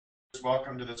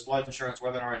Welcome to this flood insurance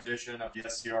webinar edition of the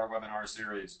SCR webinar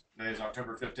series. Today is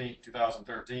October 15th,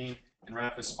 2013, and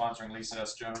REF is sponsoring Lisa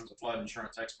S. Jones, a flood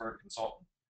insurance expert and consultant.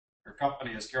 Her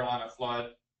company is Carolina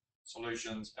Flood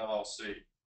Solutions LLC.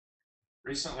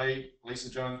 Recently, Lisa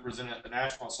Jones presented at the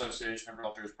National Association of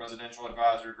Realtors Presidential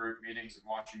Advisory Group meetings in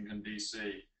Washington,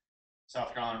 D.C.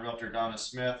 South Carolina Realtor Donna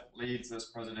Smith leads this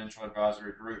presidential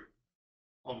advisory group.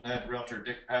 Hilton Head Realtor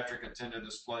Dick Patrick attended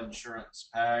this flood insurance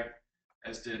PAG,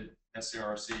 as did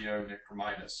SCR CEO Nick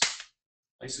Cremitis.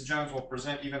 Lisa Jones will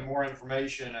present even more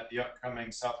information at the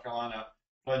upcoming South Carolina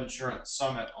Flood Insurance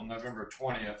Summit on November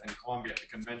 20th in Columbia at the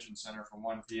Convention Center from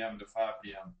 1 p.m. to 5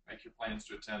 p.m. Make your plans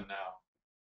to attend now.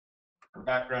 Her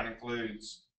background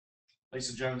includes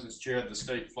Lisa Jones has chaired the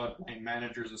State Floodplain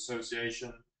Managers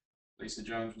Association. Lisa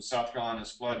Jones was South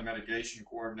Carolina's Flood Mitigation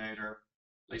Coordinator.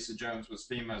 Lisa Jones was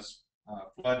FEMA's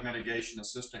Flood Mitigation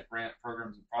Assistant Grant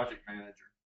Programs and Project Manager.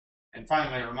 And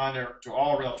finally, a reminder to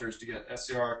all realtors to get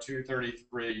SCR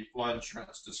 233 flood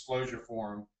insurance disclosure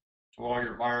form to all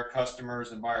your buyer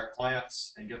customers and buyer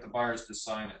clients, and get the buyers to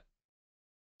sign it.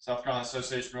 South Carolina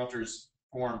Association of Realtors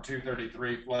Form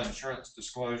 233 flood insurance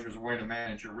disclosure is a way to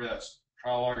manage your risk.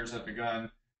 Trial lawyers have begun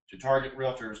to target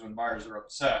realtors when buyers are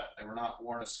upset. They were not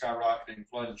warned of skyrocketing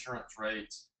flood insurance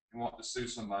rates and want to sue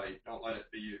somebody. Don't let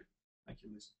it be you. Thank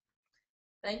you, Lisa.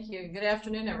 Thank you. Good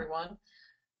afternoon, everyone.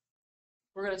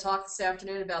 We're going to talk this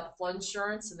afternoon about the flood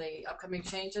insurance and the upcoming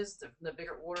changes from the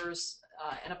Biggert-Waters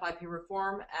NFIP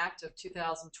Reform Act of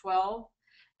 2012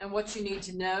 and what you need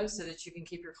to know so that you can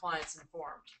keep your clients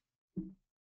informed.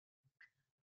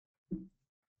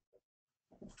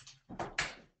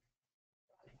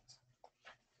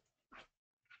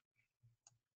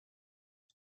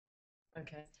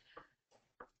 Okay.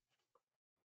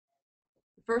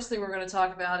 The first thing we're going to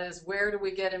talk about is where do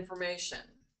we get information?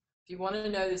 If you want to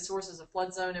know the sources of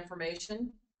flood zone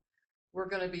information, we're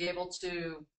going to be able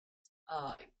to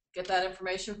get that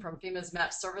information from FEMA's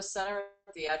Map Service Center,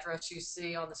 the address you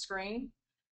see on the screen.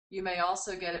 You may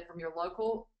also get it from your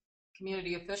local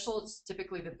community official. It's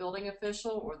typically the building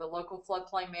official or the local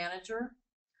floodplain manager.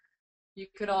 You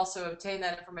could also obtain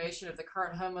that information if the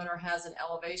current homeowner has an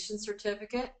elevation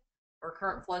certificate or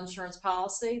current flood insurance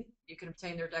policy. You can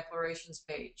obtain their declarations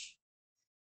page.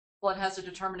 Flood hazard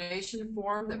determination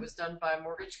form that was done by a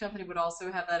mortgage company would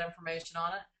also have that information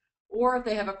on it, or if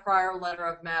they have a prior letter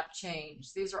of map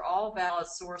change. These are all valid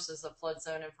sources of flood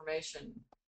zone information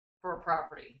for a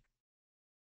property.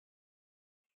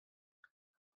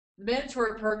 The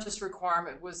mandatory purchase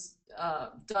requirement was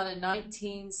done in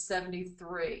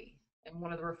 1973, and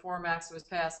one of the reform acts that was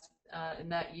passed in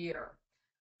that year.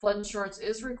 Flood insurance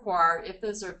is required if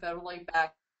those are federally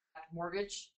backed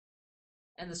mortgage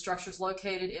and the structure is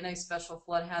located in a special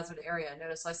flood hazard area.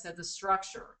 Notice I said the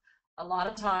structure. A lot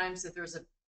of times if there's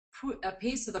a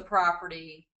piece of the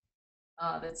property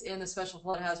that's in the special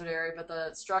flood hazard area, but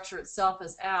the structure itself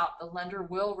is out, the lender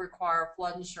will require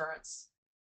flood insurance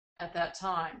at that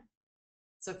time.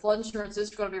 So flood insurance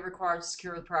is going to be required to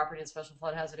secure the property in a special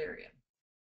flood hazard area.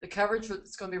 The coverage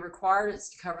that's going to be required is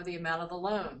to cover the amount of the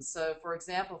loan. So for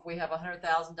example, if we have a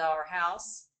 $100,000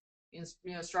 house in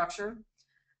structure,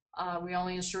 we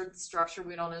only insure the structure,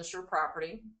 we don't insure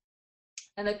property,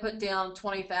 and they put down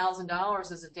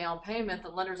 $20,000 as a down payment, the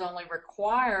lender's only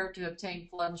required to obtain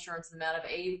flood insurance in the amount of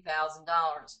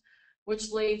 $80,000,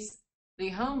 which leaves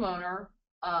the homeowner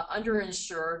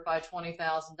underinsured by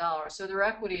 $20,000. So their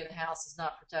equity in the house is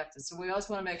not protected. So we always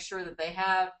want to make sure that they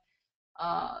have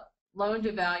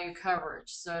loan-to-value coverage.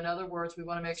 So in other words, we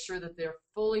want to make sure that they're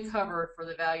fully covered for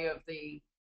the value of the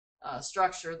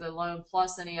structure, the loan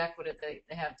plus any equity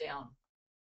they have down.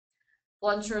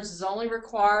 Flood insurance is only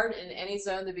required in any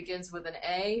zone that begins with an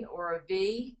A or a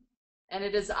V, and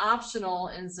it is optional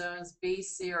in zones B,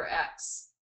 C, or X.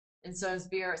 In zones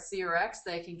B, or C, or X,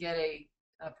 they can get a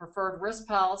preferred risk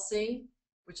policy,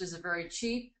 which is a very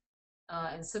cheap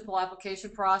and simple application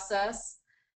process,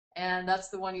 and that's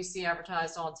the one you see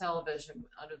advertised on television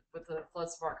with the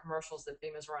Flood Smart commercials that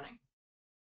FEMA is running.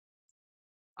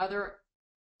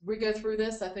 We go through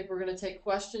this, I think we're going to take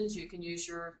questions. You can use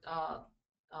your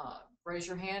raise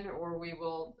your hand, or we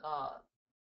will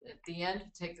at the end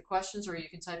take the questions, or you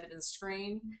can type it in the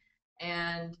screen,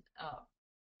 and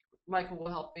Michael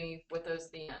will help me with those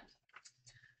at the end.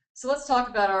 So let's talk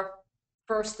about our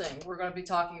first thing we're going to be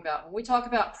talking about. When we talk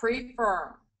about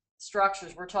pre-firm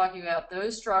structures, we're talking about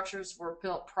those structures were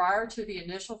built prior to the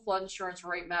initial flood insurance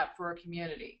rate map for a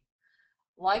community.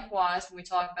 Likewise, when we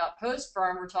talk about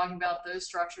post-firm, we're talking about those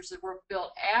structures that were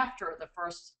built after the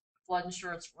first flood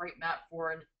insurance rate map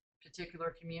for a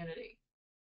particular community.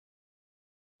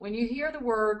 When you hear the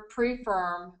word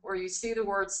pre-firm or you see the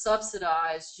word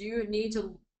subsidized, you need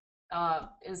to,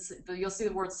 you'll see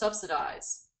the word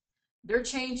subsidize. They're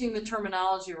changing the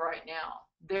terminology right now.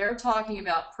 They're talking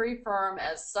about pre-firm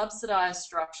as subsidized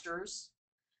structures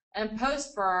and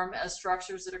post-firm as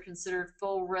structures that are considered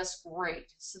full risk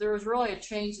rate. So there is really a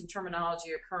change in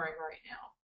terminology occurring right now.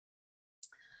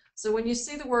 So when you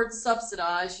see the word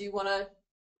subsidized, you want to,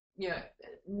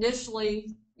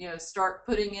 initially, start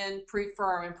putting in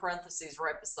pre-firm in parentheses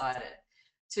right beside it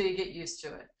till you get used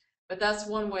to it. But that's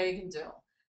one way you can do.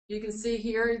 You can see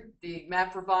here the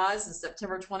map revised in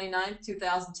September 29th,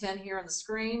 2010 here on the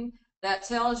screen. That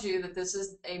tells you that this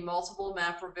is a multiple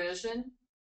map revision.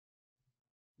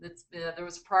 There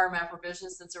was a prior map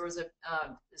revision since there was a,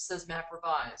 it says map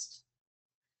revised.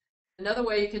 Another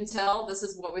way you can tell, this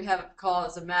is what we have called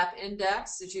as a map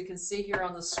index, as you can see here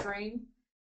on the screen.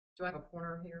 Do I have a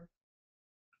pointer here?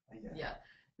 Yeah.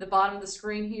 The bottom of the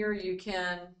screen here, you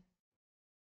can, let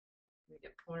me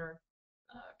get pointer.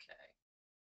 Okay.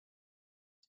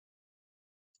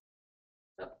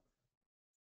 Oh.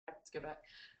 Let's go back.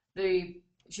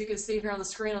 As you can see here on the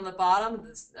screen on the bottom,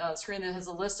 this screen that has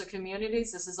a list of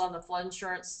communities. This is on the flood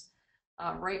insurance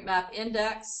rate map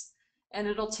index. And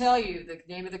it'll tell you the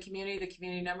name of the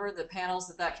community number, the panels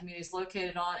that that community is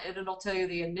located on, and it'll tell you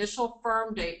the initial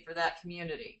firm date for that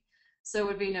community. So it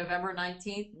would be November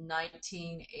 19th,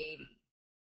 1980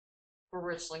 for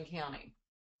Richland County.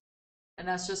 And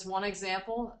that's just one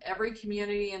example. Every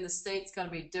community in the state is going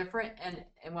to be different. And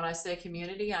when I say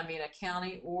community, I mean a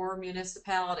county or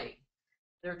municipality.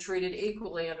 They're treated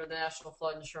equally under the National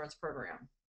Flood Insurance Program.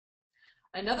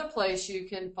 Another place you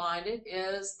can find it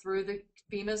is through the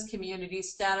FEMA's Community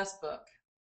Status Book.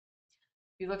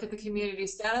 If you look at the Community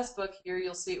Status Book here,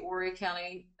 you'll see Horry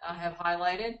County have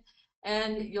highlighted,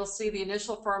 and you'll see the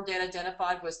initial firm date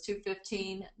identified was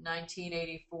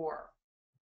 2/15/1984.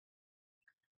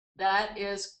 That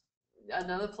is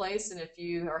another place, and if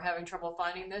you are having trouble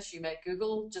finding this, you may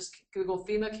just Google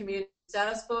FEMA Community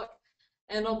Status Book,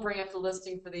 and it'll bring up the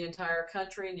listing for the entire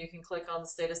country, and you can click on the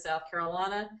state of South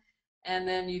Carolina, and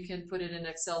then you can put it in an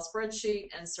Excel spreadsheet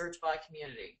and search by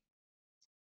community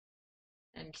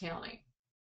and county.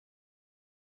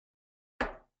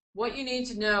 What you need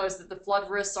to know is that the flood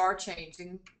risks are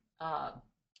changing.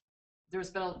 There's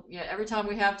been, every time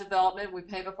we have development, we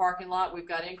pave a parking lot, we've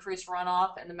got increased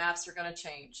runoff, and the maps are going to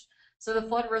change. So the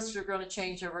flood risks are going to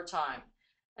change over time.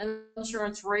 And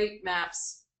insurance rate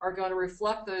maps are going to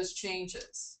reflect those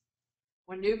changes.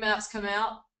 When new maps come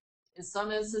out, in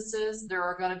some instances, there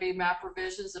are going to be map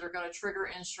revisions that are going to trigger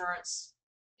insurance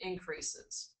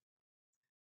increases.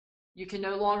 You can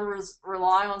no longer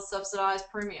rely on subsidized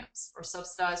premiums or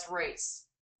subsidized rates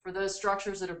for those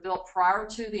structures that are built prior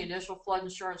to the initial flood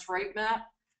insurance rate map,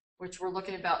 which we're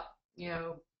looking about,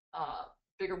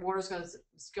 Biggert-Waters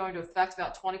is going to affect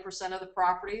about 20% of the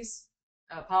properties,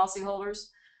 policyholders.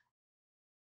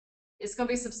 It's going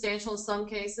to be substantial in some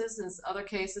cases, and in other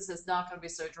cases, it's not going to be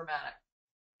so dramatic.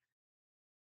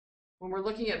 When we're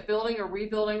looking at building or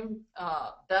rebuilding,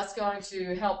 that's going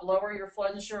to help lower your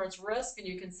flood insurance risk, and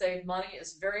you can save money.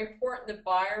 It's very important that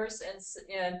buyers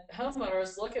and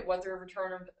homeowners look at what their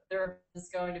return of their is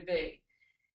going to be.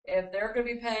 If they're going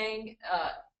to be paying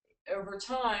over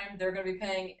time, they're going to be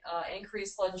paying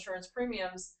increased flood insurance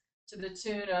premiums to the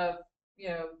tune of,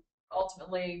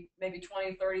 ultimately maybe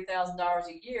 $20,000, $30,000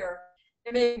 a year.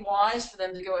 It may be wise for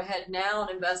them to go ahead now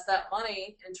and invest that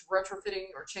money into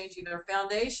retrofitting or changing their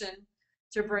foundation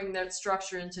to bring that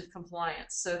structure into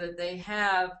compliance, so that they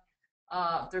have,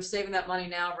 they're saving that money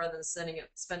now rather than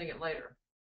spending it later.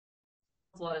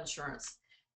 Flood insurance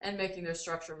and making their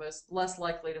structure less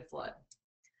likely to flood.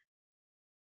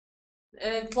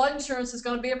 And flood insurance is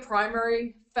going to be a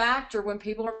primary factor when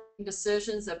people are making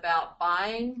decisions about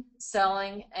buying,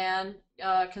 selling, and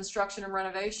construction and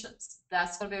renovations.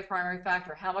 That's going to be a primary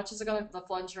factor. How much is the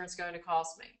flood insurance going to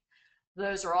cost me?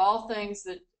 Those are all things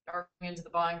that are going into the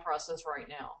buying process right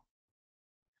now.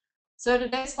 So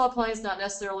today's floodplain is not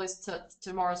necessarily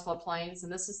tomorrow's floodplains,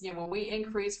 and this is, when we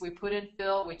increase, we put in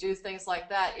fill, we do things like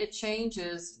that, it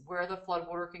changes where the flood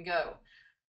water can go.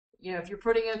 If you're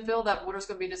putting in fill, that water is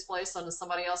going to be displaced onto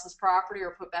somebody else's property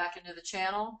or put back into the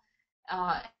channel,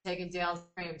 taken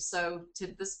downstream. So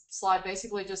this slide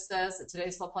basically just says that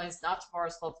today's floodplain is not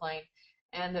tomorrow's floodplain,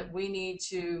 and that we need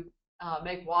to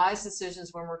make wise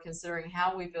decisions when we're considering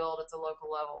how we build at the local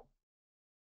level.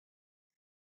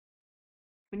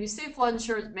 When you see flood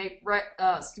insurance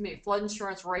flood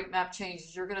insurance rate map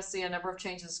changes, you're going to see a number of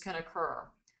changes can occur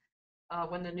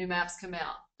when the new maps come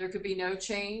out. There could be no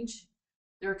change.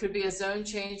 There could be a zone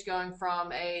change going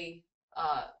from a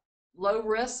low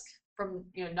risk from,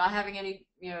 not having any,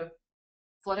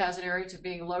 flood hazard area to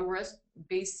being low risk,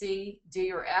 B, C,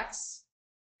 D, or X.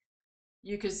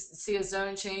 You could see a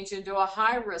zone change into a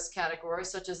high risk category,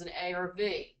 such as an A or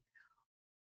B.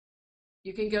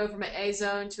 You can go from an A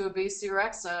zone to a B, C, or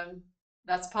X zone.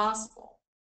 That's possible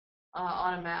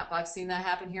on a map. I've seen that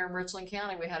happen here in Richland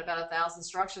County. We had about 1,000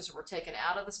 structures that were taken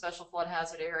out of the special flood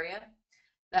hazard area,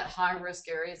 that high risk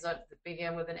areas that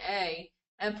began with an A,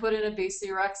 and put in a B,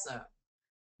 C, or X zone.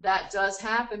 That does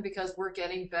happen because we're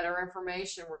getting better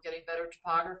information. We're getting better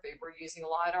topography. We're using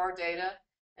LiDAR data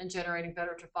and generating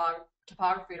better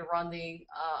topography to run the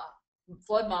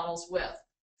flood models with.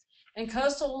 In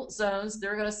coastal zones,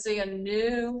 they're going to see a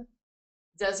new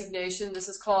designation. This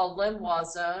is called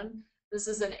Limois zone. This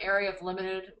is an area of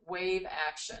limited wave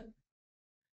action.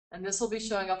 And this will be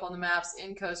showing up on the maps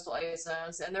in coastal A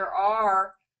zones. And there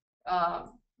are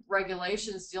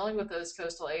regulations dealing with those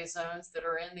coastal A zones that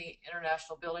are in the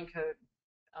International Building Code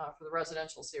for the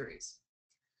residential series.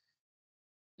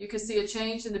 You can see a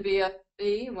change in the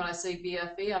BFE. When I say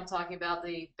BFE, I'm talking about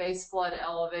the base flood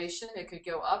elevation. It could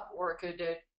go up or it could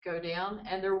go down,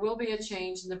 and there will be a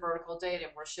change in the vertical datum.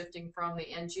 We're shifting from the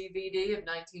NGVD of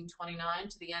 1929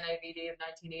 to the NAVD of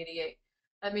 1988.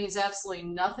 That means absolutely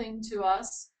nothing to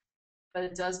us, but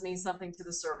it does mean something to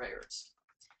the surveyors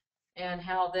and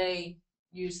how they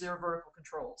use their vertical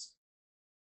controls.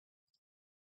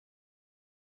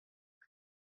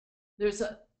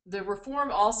 The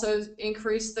reform also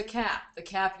increased the cap. The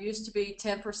cap used to be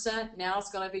 10%, now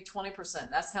it's going to be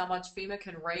 20%. That's how much FEMA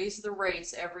can raise the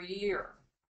rates every year.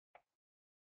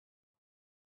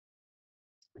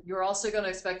 You're also going to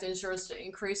expect insurance to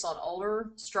increase on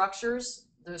older structures,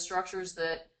 those structures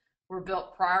that were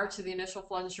built prior to the initial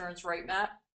flood insurance rate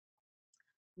map.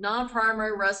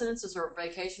 Non-primary residences or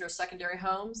vacation or secondary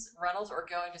homes rentals are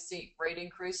going to see rate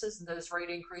increases, and those rate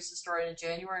increases started in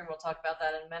January, and we'll talk about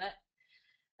that in a minute.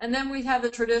 And then we have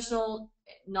the traditional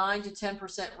 9 to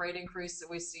 10% rate increase that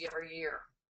we see every year.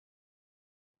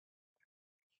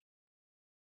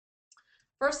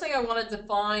 First thing I want to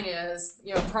define is,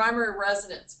 primary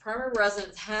residence. Primary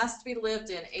residence has to be lived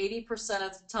in 80%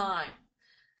 of the time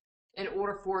in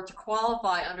order for it to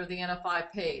qualify under the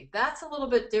NFIP. That's a little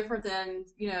bit different than,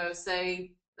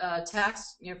 say,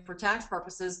 tax, for tax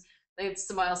purposes.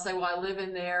 Somebody will say, well, I live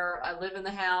in there, I live in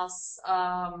the house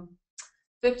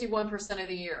 51% of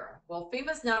the year. Well,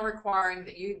 FEMA's now requiring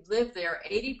that you live there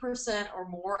 80% or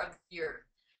more of the year.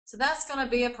 So that's going to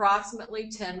be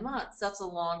approximately 10 months. That's a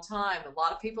long time. A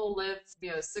lot of people live,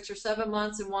 6 or 7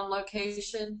 months in one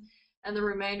location and the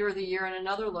remainder of the year in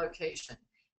another location.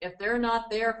 If they're not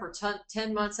there for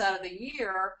 10 months out of the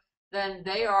year, then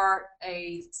they are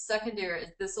a secondary,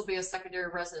 this will be a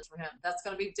secondary residence for him. That's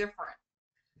going to be different.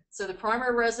 So the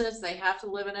primary residence, they have to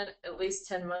live in it at least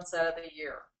 10 months out of the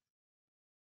year.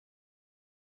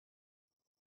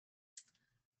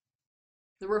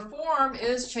 The reform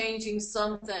is changing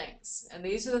some things, and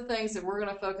these are the things that we're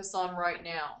going to focus on right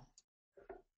now.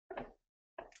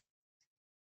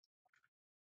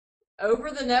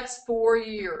 Over the next 4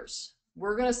 years,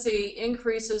 we're going to see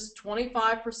increases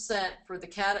 25% for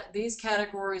these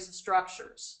categories of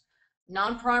structures.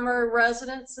 Non-primary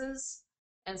residences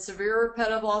and severe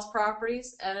repetitive loss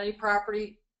properties, and any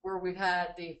property where we've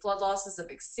had the flood losses have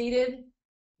exceeded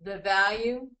the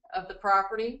value of the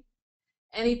property.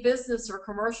 Any business or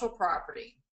commercial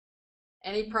property,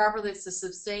 any property that's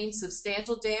sustained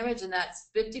substantial damage, and that's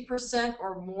 50%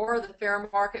 or more of the fair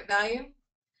market value,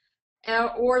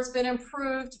 or it's been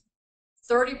improved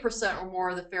 30% or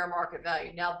more of the fair market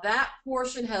value. Now that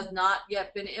portion has not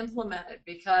yet been implemented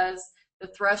because the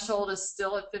threshold is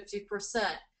still at 50%.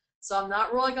 So I'm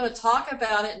not really going to talk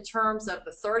about it in terms of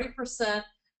the 30%,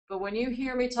 but when you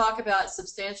hear me talk about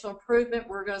substantial improvement,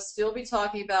 we're going to still be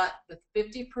talking about the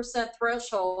 50%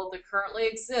 threshold that currently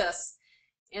exists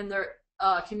in their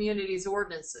communities'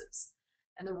 ordinances.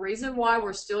 And the reason why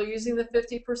we're still using the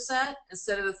 50%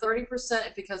 instead of the 30%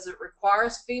 is because it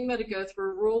requires FEMA to go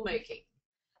through rulemaking.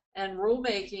 And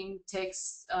rulemaking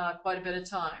takes quite a bit of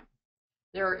time.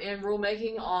 They're in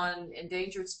rulemaking on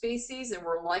endangered species, and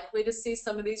we're likely to see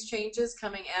some of these changes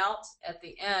coming out at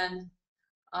the end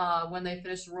when they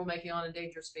finish the rulemaking on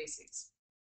endangered species.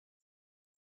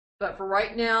 But for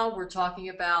right now, we're talking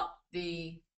about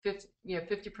the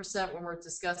 50% when we're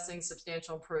discussing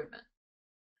substantial improvement.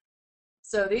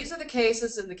 So these are the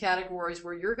cases in the categories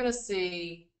where you're going to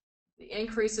see the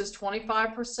increases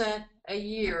 25% a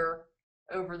year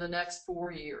over the next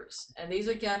 4 years. And these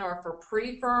again are for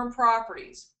pre-firm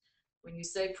properties. When you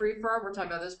say pre-firm, we're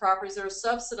talking about those properties that are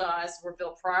subsidized, were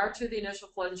built prior to the initial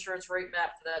flood insurance rate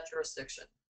map for that jurisdiction.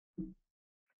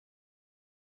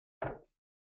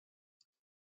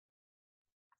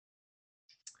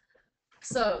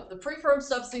 So the preferred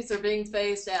subsidies are being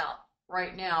phased out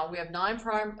right now. We have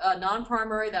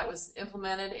non-primary that was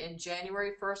implemented in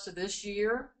January 1st of this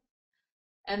year.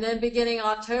 And then beginning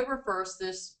October 1st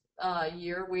this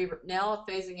year, we're now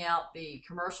phasing out the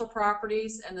commercial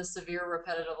properties and the severe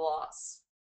repetitive loss.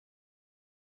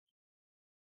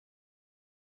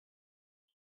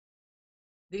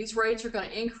 These rates are going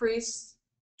to increase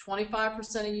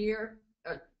 25% a year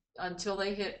until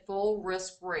they hit full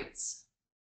risk rates.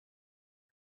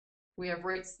 We have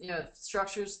rates,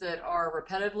 structures that are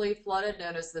repetitively flooded,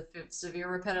 known as the severe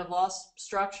repetitive loss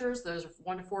structures. Those are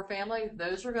 1 to 4 family.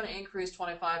 Those are going to increase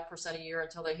 25% a year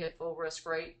until they hit full risk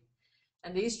rate.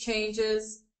 And these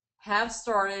changes have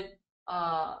started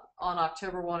on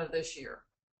October 1 of this year.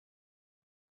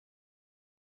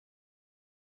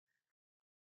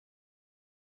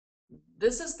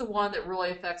 This is the one that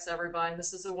really affects everybody.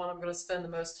 This is the one I'm going to spend the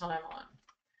most time on.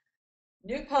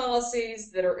 New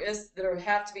policies that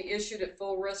have to be issued at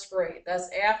full risk rate. That's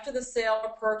after the sale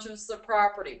or purchase of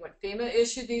property. When FEMA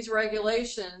issued these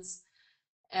regulations,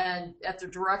 and at the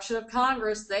direction of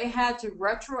Congress, they had to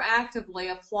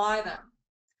retroactively apply them.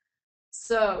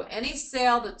 So any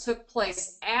sale that took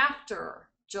place after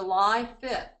July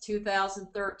 5th,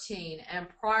 2013, and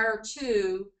prior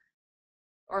to,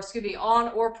 or excuse me, on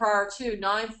or prior to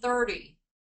 9/30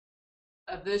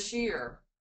 of this year,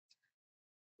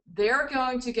 they're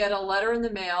going to get a letter in the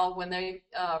mail when they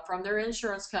from their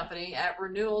insurance company at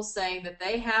renewal saying that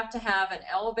they have to have an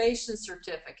elevation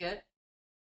certificate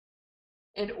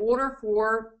in order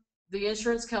for the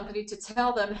insurance company to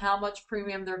tell them how much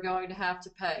premium they're going to have to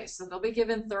pay. So they'll be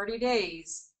given 30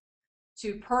 days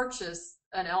to purchase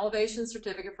an elevation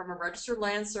certificate from a registered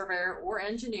land surveyor or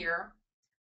engineer,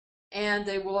 and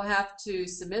they will have to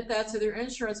submit that to their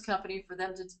insurance company for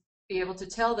them to be able to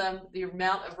tell them the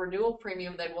amount of renewal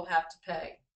premium they will have to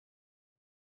pay.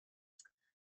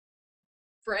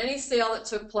 For any sale that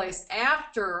took place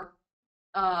after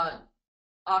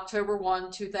October 1,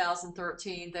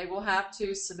 2013, they will have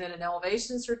to submit an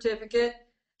elevation certificate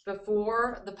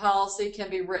before the policy can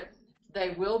be written. They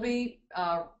will be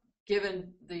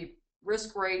given the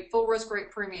full risk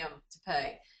rate premium to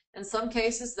pay. In some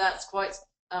cases, that's quite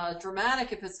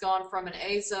dramatic if it's gone from an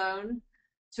A zone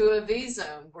to a V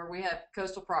zone where we have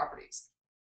coastal properties.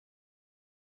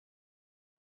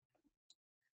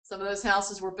 Some of those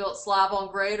houses were built slab on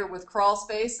grade or with crawl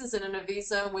spaces, and in a V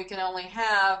zone we can only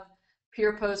have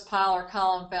pier, post, pile, or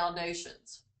column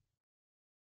foundations.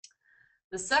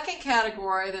 The second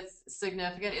category that's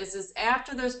significant is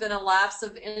after there's been a lapse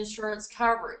of insurance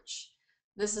coverage.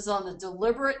 This is on the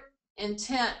deliberate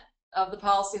intent of the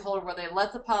policyholder where they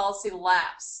let the policy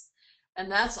lapse. And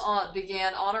that's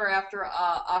began on or after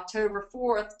October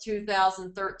 4th,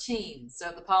 2013.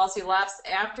 So the policy lapsed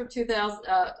after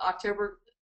October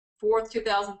 4th,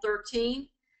 2013.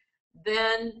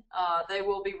 Then they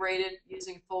will be rated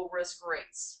using full risk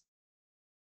rates.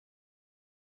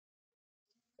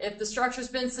 If the structure's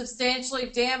been substantially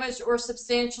damaged or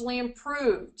substantially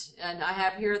improved, and I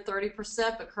have here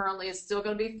 30%, but currently it's still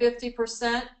going to be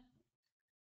 50%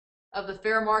 of the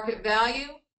fair market value,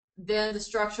 then the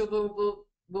structure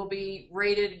will be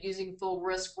rated using full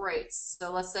risk rates.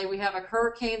 So let's say we have a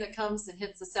hurricane that comes and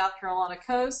hits the South Carolina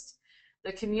coast.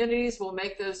 The communities will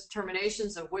make those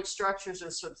determinations of which structures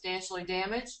are substantially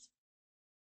damaged,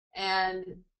 and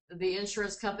the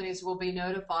insurance companies will be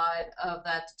notified of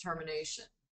that determination.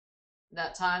 At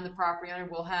that time, the property owner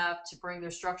will have to bring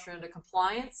their structure into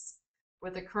compliance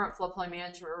with the current floodplain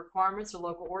management requirements or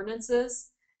local ordinances,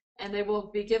 and they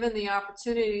will be given the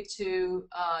opportunity to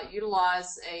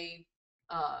utilize a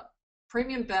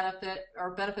premium benefit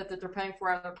or benefit that they're paying for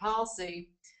out of their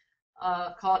policy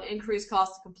called increased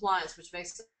cost of compliance, which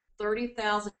makes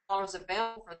 $30,000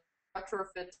 available for the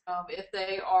retrofit home if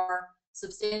they are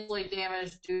substantially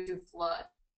damaged due to flood.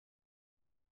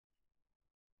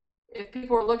 If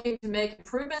people are looking to make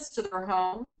improvements to their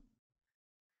home,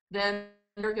 then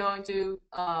they're going to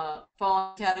fall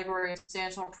in the category of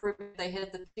substantial improvement. They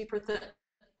hit the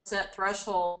 50%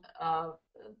 threshold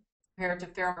compared to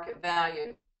fair market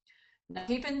value. Now,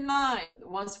 keep in mind,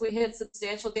 once we hit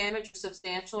substantial damage or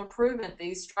substantial improvement,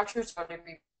 these structures are going to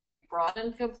be brought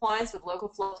into compliance with local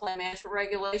floodplain management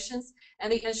regulations,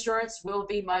 and the insurance will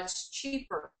be much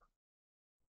cheaper.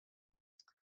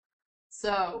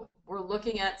 So we're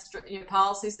looking at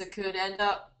policies that could end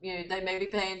up, they may be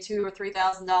paying $2,000 or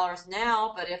 $3,000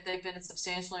 now, but if they've been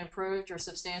substantially improved or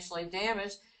substantially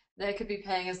damaged, they could be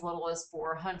paying as little as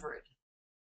 $400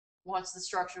 once the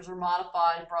structures are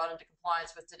modified and brought into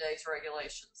compliance with today's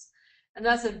regulations. And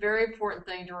that's a very important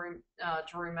thing to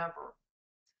remember.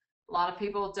 A lot of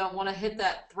people don't want to hit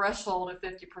that threshold of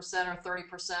 50% or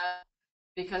 30%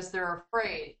 because they're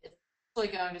afraid it's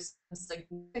actually going to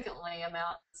significant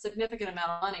amount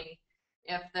of money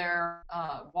if they're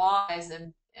wise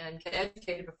and get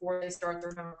educated before they start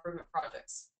their home improvement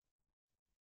projects.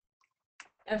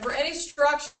 And for any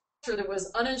structure that was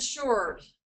uninsured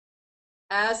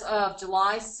as of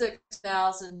July 6,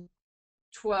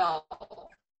 2012,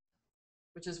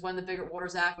 which is when the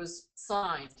Biggert-Waters Act was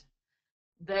signed,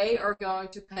 they are going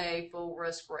to pay full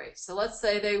risk rates. So let's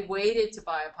say they waited to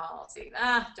buy a policy.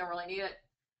 Don't really need it.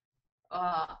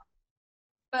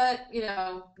 But, you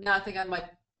know, now I think I might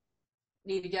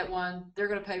need to get one. They're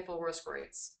going to pay full risk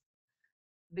rates.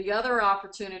 The other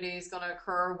opportunity is going to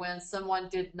occur when someone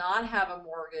did not have a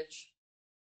mortgage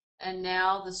and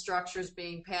now the structure is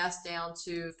being passed down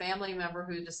to a family member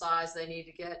who decides they need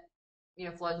to get, you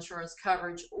know, flood insurance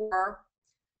coverage, or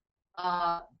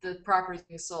the property is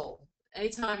being sold.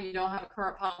 Anytime you don't have a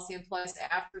current policy in place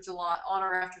on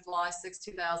or after July 6,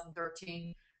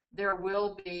 2013, there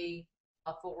will be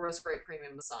a full risk rate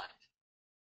premium assigned.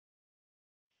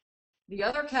 The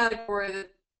other category that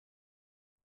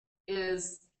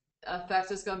is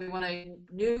affected is going to be when a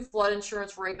new flood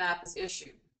insurance rate map is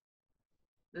issued.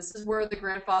 This is where the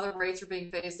grandfather rates are being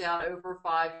phased out over a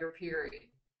 5-year period.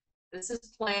 This is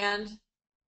planned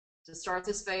to start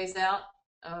this phase out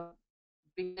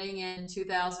beginning in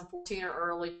 2014 or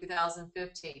early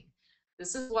 2015.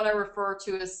 This is what I refer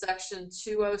to as Section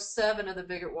 207 of the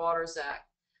Biggert-Waters Act.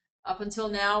 Up until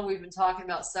now, we've been talking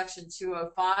about Section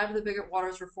 205 of the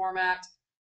Biggert-Waters Reform Act.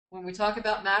 When we talk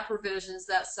about map revisions,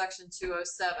 that's Section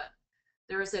 207.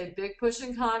 There is a big push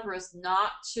in Congress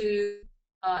not to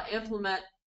implement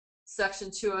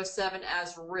Section 207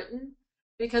 as written,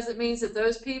 because it means that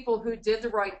those people who did the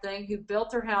right thing, who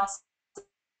built their houses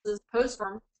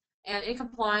post-firm and in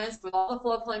compliance with all the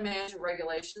floodplain management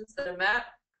regulations, that a map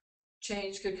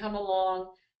change could come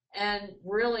along and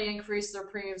really increase their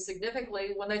premium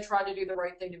significantly when they tried to do the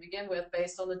right thing to begin with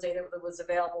based on the data that was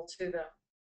available to them.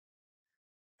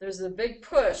 There's a big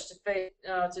push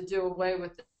to do away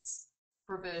with this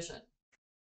provision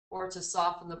or to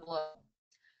soften the blow.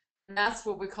 And that's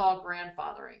what we call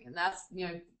grandfathering. And that's, you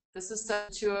know, this is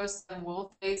Section 207.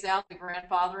 We'll phase out the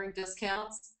grandfathering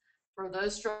discounts for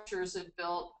those structures that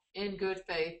built in good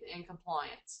faith in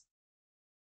compliance.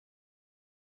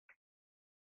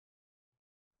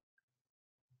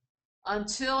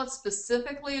 Until it's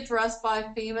specifically addressed by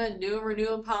FEMA, new and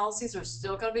renewal policies are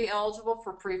still going to be eligible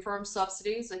for pre-firm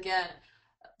subsidies. Again,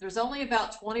 there's only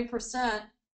about 20%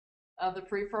 of the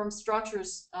pre-firm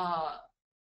structures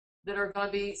that are going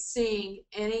to be seeing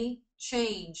any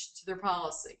change to their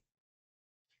policy.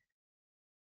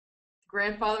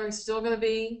 Grandfathering is still going to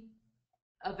be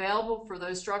available for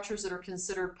those structures that are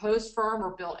considered post-firm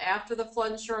or built after the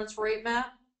flood insurance rate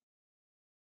map.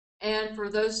 And for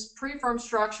those pre-firm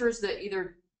structures that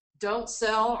either don't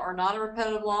sell, or not a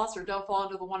repetitive loss, or don't fall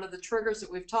into one of the triggers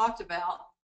that we've talked about,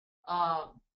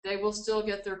 they will still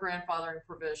get their grandfathering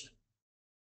provision.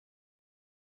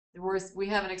 We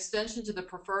have an extension to the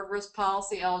preferred risk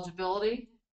policy eligibility,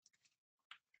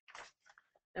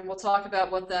 and we'll talk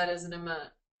about what that is in a minute.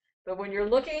 But when you're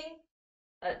looking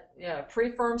at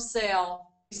pre-firm sale,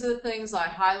 these are the things I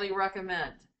highly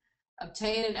recommend.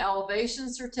 Obtain an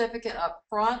elevation certificate up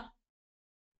front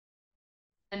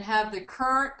and have the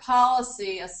current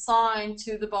policy assigned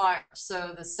to the buyer.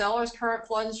 So the seller's current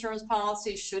flood insurance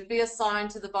policy should be assigned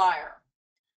to the buyer.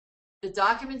 The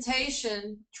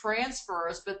documentation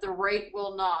transfers, but the rate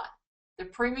will not. The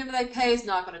premium they pay is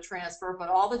not going to transfer, but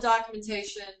all the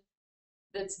documentation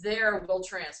that's there will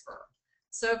transfer.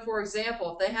 So for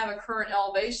example, if they have a current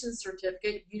elevation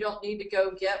certificate, you don't need to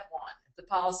go get one. If the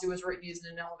policy was written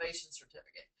using an elevation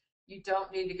certificate, you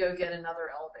don't need to go get another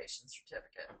elevation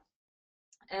certificate.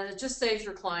 And it just saves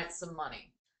your clients some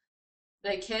money.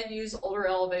 They can use older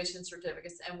elevation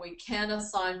certificates, and we can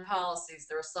assign policies.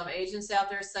 There are some agents out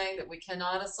there saying that we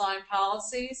cannot assign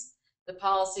policies. The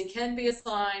policy can be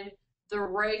assigned. The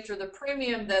rate or the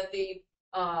premium that the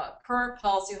current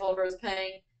policyholder is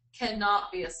paying cannot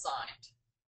be assigned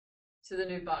to the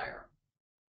new buyer.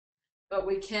 But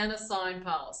we can assign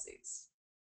policies.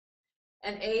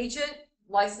 An agent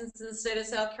licensed in the state of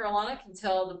South Carolina can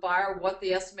tell the buyer what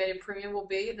the estimated premium will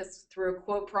be. That's through a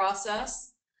quote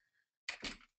process.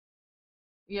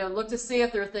 You know, look to see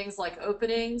if there are things like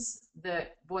openings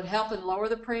that would help and lower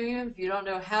the premium. If you don't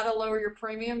know how to lower your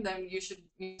premium, then you should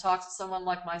talk to someone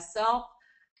like myself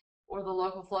or the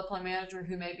local floodplain manager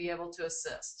who may be able to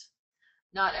assist.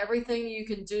 Not everything you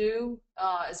can do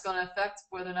is going to affect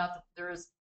whether or not there is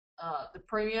the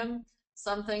premium.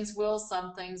 Some things will,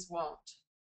 some things won't.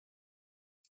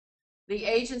 The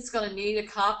agent's going to need a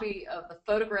copy of the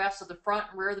photographs of the front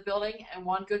and rear of the building, and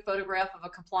one good photograph of a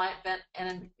compliant vent,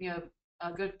 and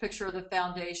a good picture of the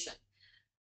foundation.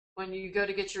 When you go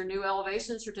to get your new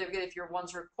elevation certificate, if your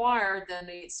one's required, then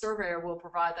the surveyor will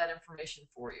provide that information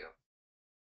for you.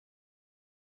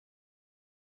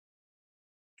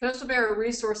 Coastal Barrier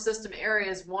Resource System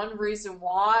area is one reason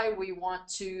why we want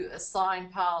to assign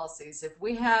policies. If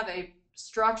we have a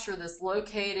structure that's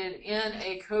located in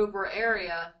a COBRA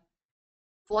area,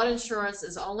 flood insurance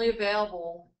is only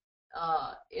available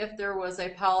if there was a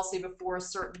policy before a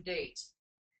certain date.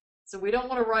 So we don't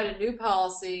want to write a new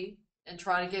policy and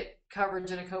try to get coverage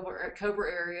in a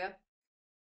COBRA area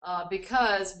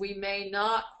because we may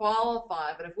not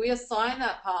qualify. But if we assign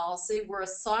that policy, we're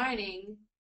assigning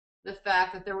the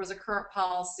fact that there was a current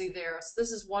policy there. So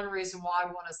this is one reason why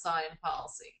we want to assign a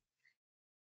policy.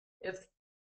 If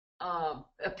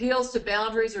appeals to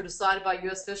boundaries are decided by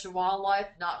U.S. Fish and Wildlife,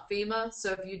 not FEMA.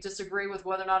 So if you disagree with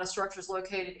whether or not a structure is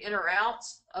located in or out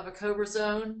of a COBRA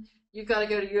zone, you've got to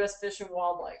go to U.S. Fish and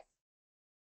Wildlife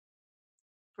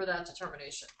for that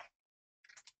determination.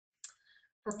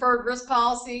 Preferred risk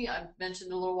policy, I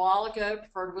mentioned a little while ago.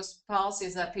 Preferred risk policy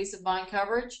is that peace of mind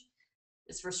coverage.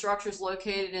 It's for structures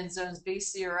located in zones B,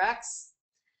 C, or X.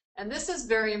 And this is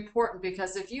very important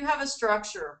because if you have a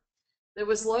structure that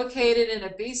was located in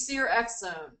a B, C, or X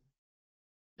zone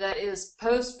that is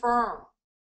post-firm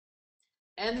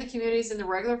and the community's in the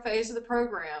regular phase of the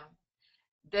program,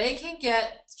 they can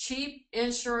get cheap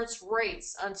insurance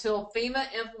rates until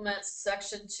FEMA implements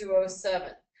Section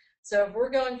 207. So if we're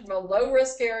going from a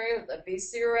low-risk area, a B,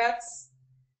 C, or X,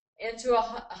 into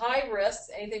a high risk,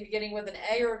 anything beginning with an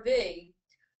A or V,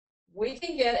 we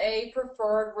can get a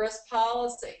preferred risk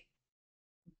policy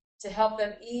to help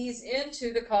them ease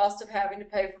into the cost of having to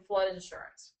pay for flood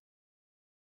insurance.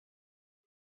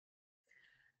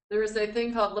 There is a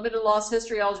thing called limited loss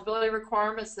history eligibility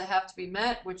requirements that have to be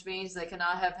met, which means they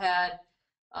cannot have had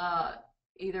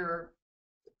either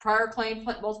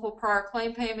multiple prior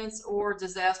claim payments or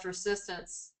disaster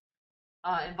assistance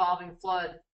involving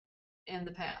flood in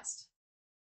the past.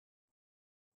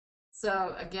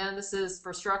 So again, this is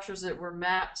for structures that were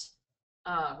mapped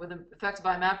affected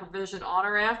by map revision on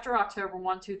or after October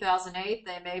 1, 2008.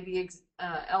 They may be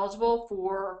eligible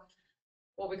for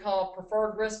what we call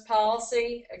preferred risk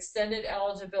policy extended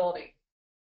eligibility.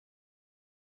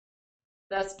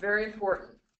 That's very important.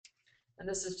 And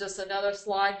this is just another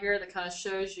slide here that kind of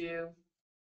shows you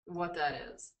what that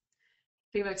is.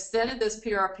 FEMA extended this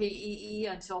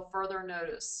PRPEE until further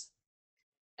notice.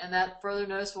 And that further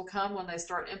notice will come when they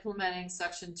start implementing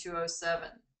Section 207.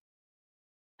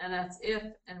 And that's if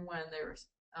and when they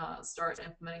start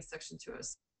implementing Section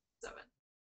 207.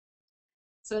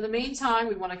 So in the meantime,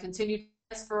 we want to continue to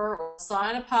transfer or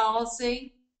assign a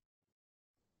policy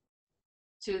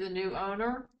to the new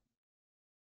owner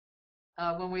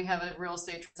when we have a real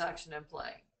estate transaction in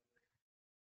play.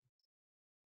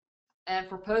 And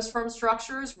for post-firm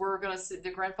structures, we're going to see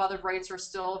the grandfathered rates are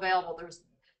still available. There's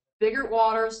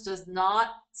Biggert-Waters does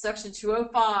not, Section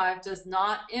 205 does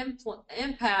not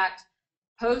impact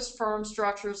post-firm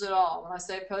structures at all. When I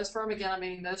say post-firm, again, I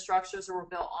mean those structures that were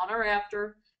built on or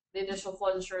after the initial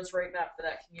flood insurance rate map for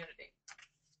that community.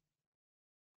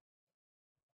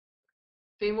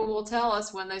 FEMA will tell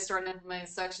us when they start implementing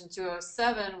Section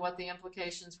 207 what the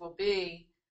implications will be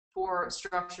for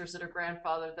structures that are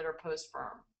grandfathered that are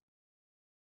post-firm.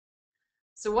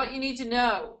 So what you need to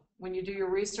know when you do your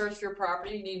research for your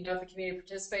property, you need to know if the community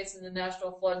participates in the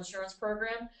National Flood Insurance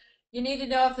Program. You need to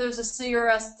know if there's a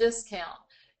CRS discount.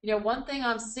 You know, one thing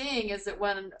I'm seeing is that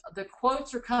when the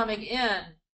quotes are coming in,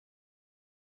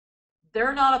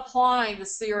 they're not applying the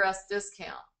CRS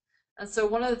discount. And so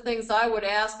one of the things I would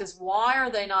ask is, why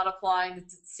are they not applying the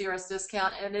CRS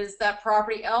discount, and is that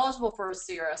property eligible for a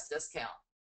CRS discount?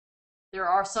 There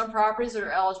are some properties that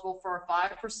are eligible for a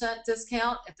 5%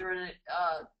 discount if they're in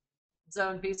a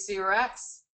zone B, C, or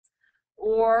X,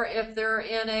 or if they're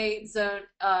in a zone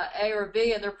A or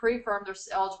B and they're pre-firm, they're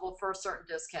eligible for a certain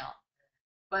discount.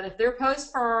 But if they're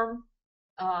post-firm,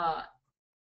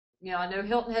 you know, I know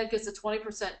Hilton Head gets a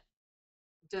 20%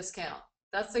 discount.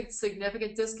 That's a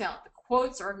significant discount. The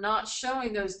quotes are not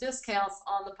showing those discounts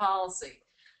on the policy.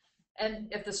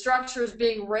 And if the structure is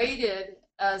being rated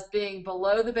as being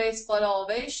below the base flood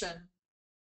elevation,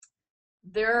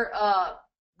 the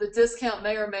discount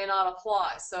may or may not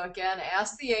apply. So again,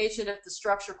 ask the agent if the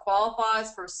structure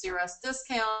qualifies for a CRS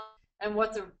discount and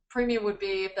what the premium would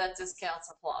be if that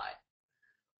discount's applied.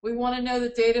 We want to know the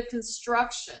date of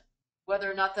construction,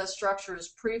 whether or not that structure is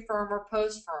pre-firm or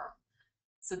post-firm.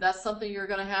 So that's something you're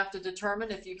going to have to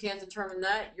determine. If you can't determine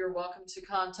that, you're welcome to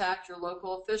contact your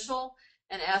local official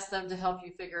and ask them to help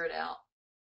you figure it out.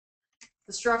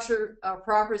 The structure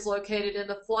property is located in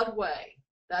the floodway.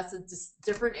 That's a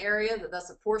different area.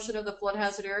 That's a portion of the flood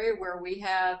hazard area where we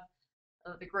have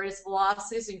the greatest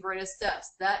velocities and greatest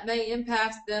depths. That may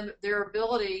impact their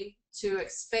ability to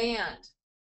expand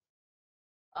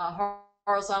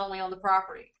horizontally on the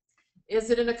property. Is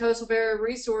it in a coastal barrier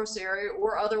resource area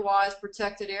or otherwise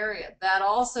protected area? That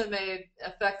also may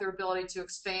affect their ability to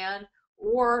expand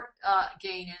or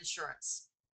gain insurance.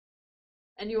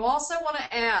 And you also want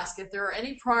to ask if there are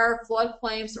any prior flood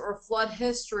claims or flood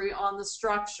history on the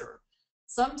structure.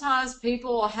 Sometimes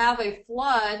people will have a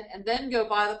flood and then go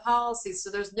buy the policy, so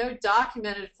there's no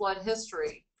documented flood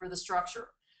history for the structure.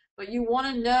 But you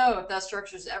want to know if that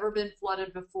structure has ever been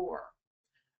flooded before,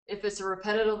 if it's a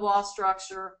repetitive loss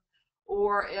structure,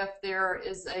 or if there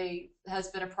has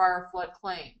been a prior flood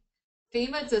claim.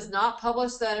 FEMA does not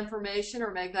publish that information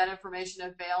or make that information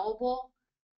available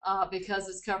because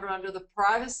it's covered under the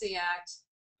Privacy Act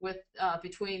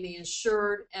between the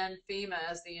insured and FEMA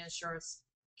as the insurance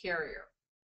carrier.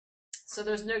 So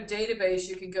there's no database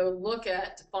you can go look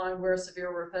at to find where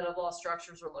severe repetitive loss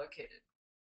structures are located.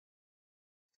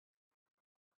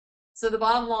 So the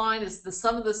bottom line is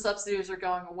some of the subsidies are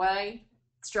going away.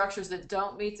 Structures that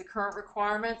don't meet the current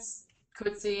requirements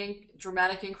could see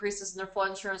dramatic increases in their flood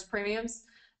insurance premiums.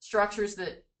 Structures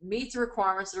that meet the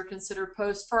requirements that are considered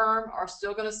post-firm are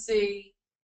still going to see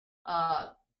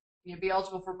be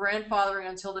eligible for grandfathering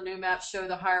until the new maps show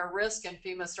the higher risk and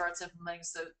FEMA starts implementing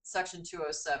Section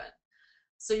 207.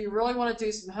 So you really want to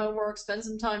do some homework, spend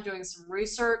some time doing some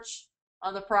research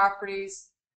on the properties,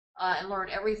 and learn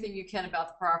everything you can about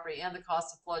the property and the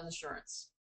cost of flood insurance.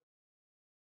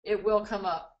 It will come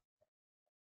up.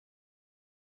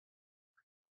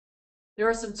 There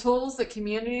are some tools that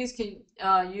communities can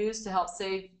use to help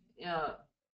save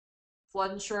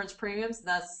flood insurance premiums. And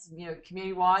that's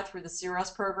community-wide through the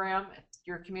CRS program. If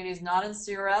your community is not in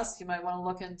CRS, you might want to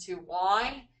look into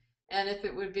why and if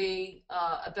it would be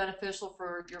beneficial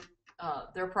for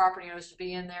their property owners to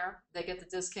be in there. They get the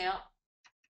discount.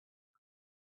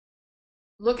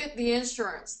 Look at the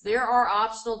insurance. There are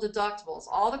optional deductibles.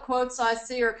 All the quotes I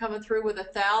see are coming through with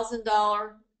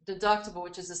 $1,000 deductible,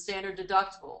 which is a standard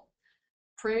deductible.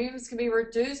 Premiums can be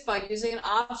reduced by using an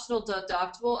optional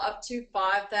deductible up to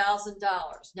 $5,000.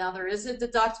 Now there is a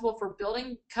deductible for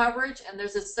building coverage and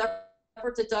there's a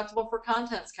separate deductible for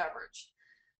contents coverage.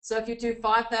 So if you do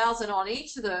 $5,000 on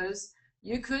each of those,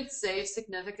 you could save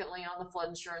significantly on the flood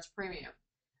insurance premium.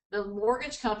 The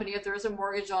mortgage company, if there's a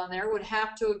mortgage on there, would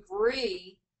have to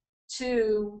agree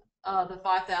to the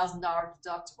 $5,000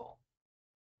 deductible.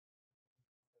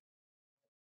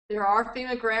 There are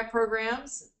FEMA grant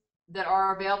programs that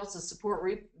are available to support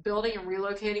rebuilding and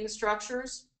relocating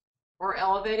structures or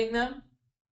elevating them.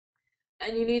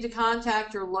 And you need to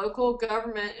contact your local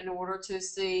government in order to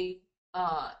see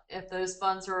if those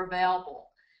funds are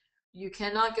available. You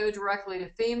cannot go directly to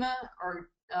FEMA or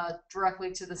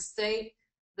directly to the state.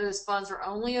 Those funds are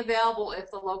only available if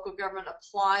the local government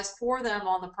applies for them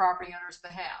on the property owner's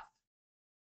behalf.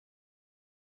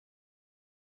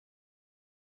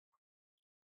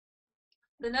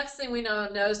 The next thing we know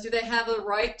is, do they have the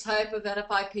right type of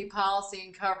NFIP policy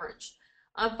and coverage?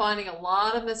 I'm finding a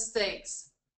lot of mistakes.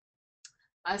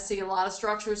 I see a lot of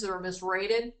structures that are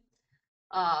misrated,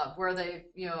 where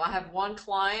I have one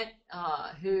client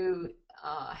who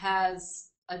has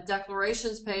a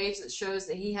declarations page that shows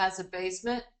that he has a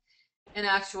basement. In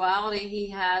actuality, he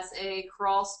has a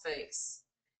crawl space,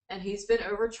 and he's been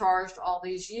overcharged all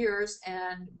these years,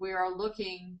 and we are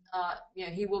looking,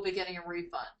 he will be getting a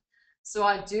refund. So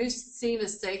I do see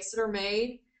mistakes that are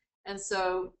made, and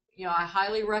so I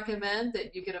highly recommend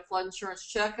that you get a flood insurance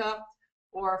checkup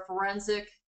or a forensic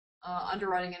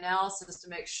underwriting analysis to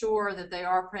make sure that they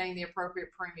are paying the appropriate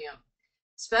premium,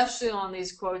 especially on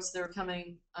these quotes that are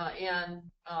coming in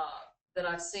that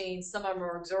I've seen. Some of them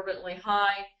are exorbitantly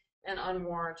high and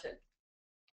unwarranted.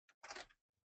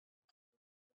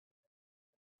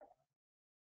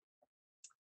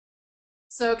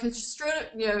 So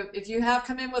if you have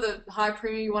come in with a high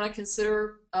premium, you want to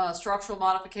consider structural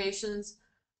modifications.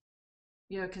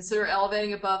 Consider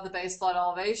elevating above the base flood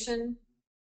elevation.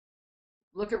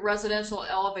 Look at residential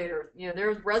elevators.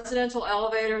 Residential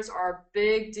elevators are a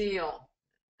big deal.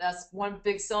 That's one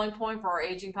big selling point for our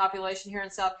aging population here in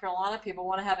South Carolina. People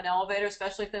want to have an elevator,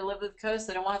 especially if they live at the coast.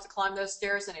 They don't want to have to climb those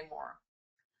stairs anymore.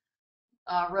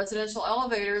 Residential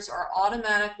elevators are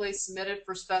automatically submitted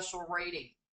for special rating,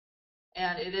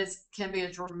 and can be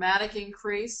a dramatic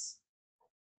increase.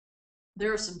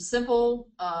 There are some simple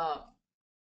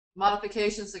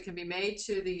modifications that can be made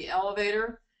to the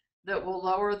elevator that will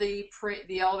lower the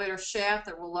elevator shaft,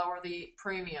 that will lower the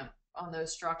premium on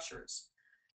those structures.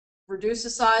 Reduce the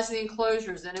size of the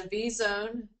enclosures in a V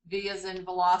zone. V as in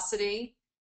velocity.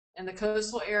 In the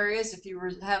coastal areas, if you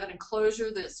have an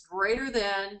enclosure that's greater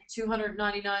than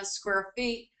 299 square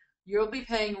feet, you'll be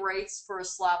paying rates for a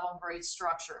slab-on-grade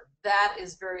structure. That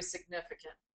is very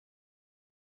significant.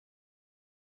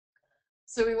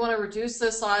 So we want to reduce the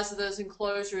size of those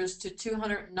enclosures to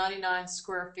 299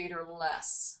 square feet or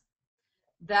less.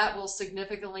 That will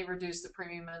significantly reduce the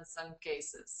premium in some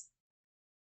cases.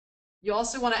 You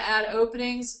also want to add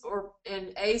openings or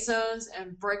in A zones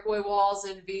and breakaway walls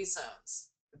in V zones.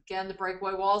 Again, the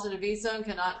breakaway walls in a V zone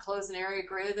cannot enclose an area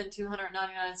greater than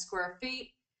 299 square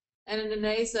feet. And in an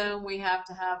A zone, we have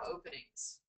to have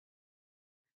openings.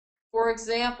 For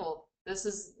example, this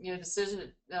is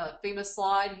decision FEMA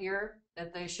slide here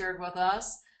that they shared with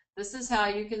us. This is how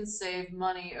you can save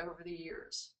money over the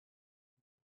years.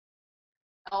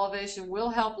 Elevation will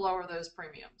help lower those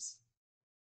premiums.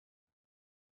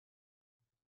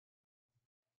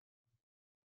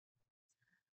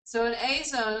 So in A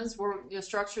zones, where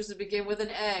structures that begin with an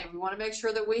A, we want to make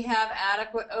sure that we have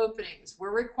adequate openings.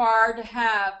 We're required to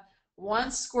have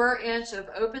 1 square inch of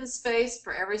open space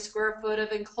for every square foot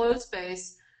of enclosed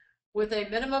space, with a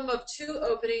minimum of 2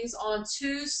 openings on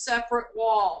 2 separate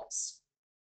walls.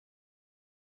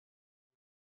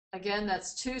 Again,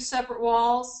 that's 2 separate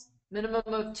walls, minimum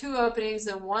of 2 openings,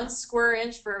 and 1 square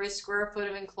inch for every square foot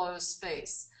of enclosed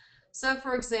space. So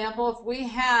for example, if we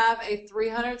have a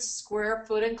 300 square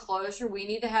foot enclosure, we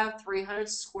need to have 300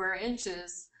 square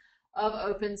inches of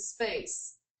open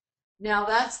space. Now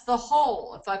that's the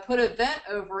hole. If I put a vent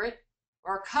over it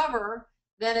or cover,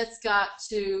 then it's got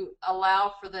to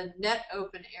allow for the net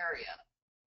open area.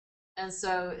 And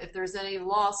so if there's any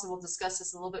loss, and we'll discuss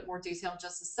this in a little bit more detail in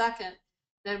just a second,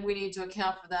 then we need to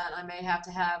account for that. I may have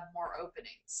to have more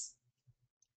openings.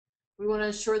 We want to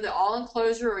ensure that all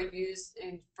enclosures are used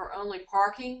for only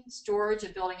parking, storage,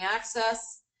 and building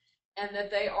access, and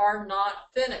that they are not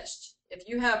finished. If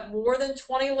you have more than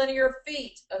 20 linear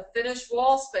feet of finished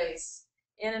wall space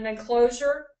in an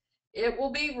enclosure, it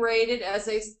will be rated as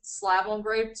a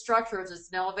slab-on-grade structure. If it's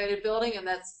an elevated building and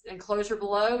that's enclosure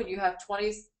below, and you have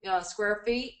 20 square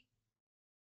feet,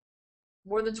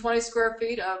 more than 20 square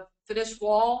feet of finished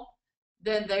wall,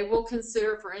 then they will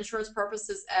consider for insurance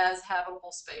purposes as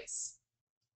habitable space.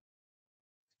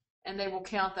 And they will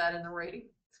count that in the rating.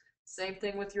 Same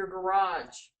thing with your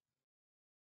garage.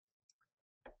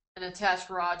 An attached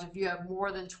garage if you have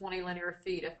more than 20 linear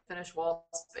feet of finished wall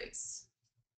space.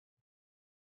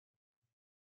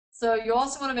 So you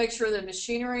also want to make sure that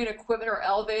machinery and equipment are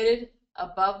elevated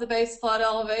above the base flood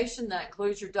elevation. That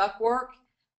includes your ductwork,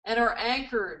 and are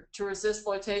anchored to resist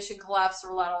flotation, collapse,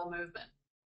 or lateral movement.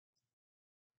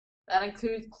 That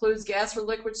includes gas or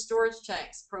liquid storage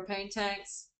tanks, propane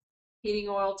tanks, heating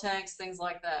oil tanks, things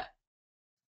like that.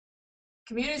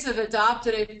 Communities have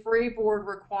adopted a freeboard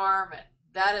requirement.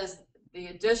 That is the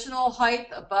additional height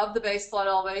above the base flood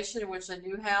elevation in which a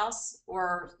new house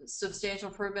or substantial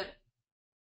improvement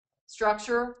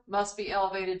structure must be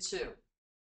elevated to.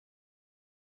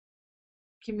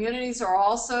 Communities are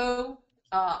also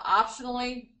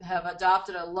optionally have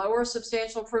adopted a lower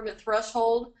substantial improvement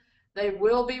threshold. They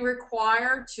will be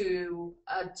required to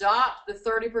adopt the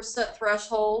 30%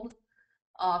 threshold.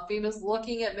 FEMA's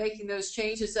looking at making those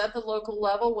changes at the local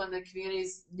level when the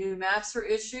community's new maps are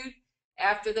issued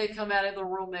after they come out of the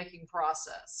rulemaking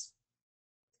process.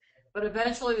 But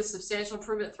eventually the substantial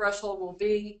improvement threshold will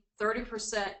be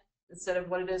 30% instead of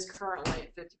what it is currently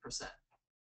at 50%.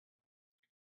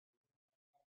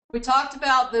 We talked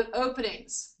about the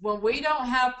openings. When we don't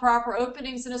have proper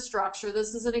openings in a structure,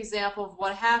 this is an example of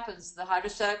what happens. The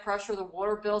hydrostatic pressure, the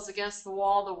water builds against the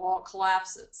wall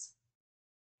collapses,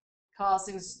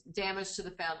 causing damage to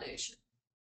the foundation.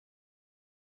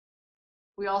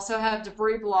 We also have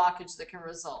debris blockage that can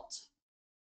result.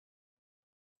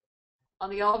 On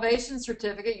the elevation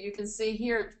certificate, you can see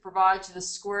here it provides you the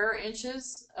square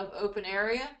inches of open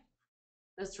area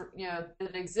that's,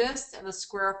 that exists and the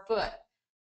square foot.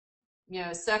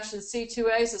 Section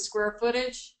C2A is the square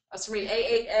footage.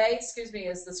 A8A,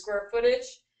 is the square footage,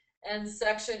 and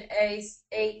section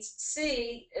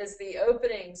A8C is the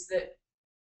openings that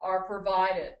are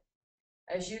provided.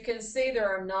 As you can see, there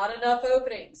are not enough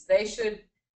openings.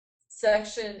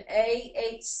 Section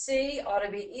A8C ought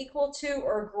to be equal to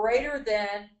or greater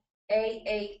than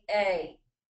A8A.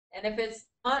 And if it's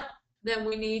not, then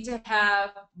we need to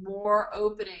have more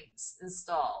openings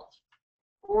installed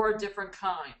or a different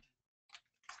kind.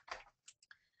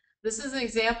 This is an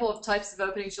example of types of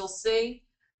openings you'll see.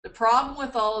 The problem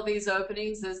with all of these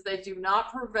openings is they do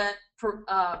not permit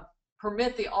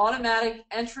the automatic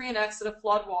entry and exit of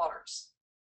flood waters.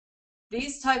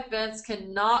 These type vents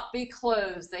cannot be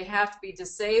closed. They have to be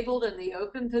disabled in the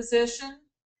open position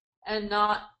and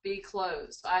not be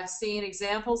closed. I've seen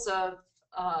examples of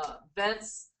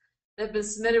vents that have been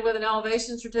submitted with an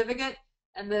elevation certificate,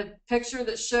 and the picture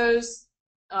that shows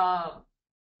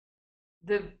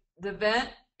the vent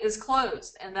is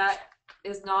closed, and that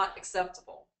is not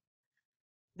acceptable.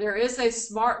 There is a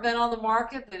smart vent on the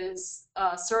market that is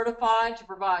certified to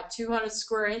provide 200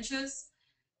 square inches.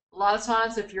 A lot of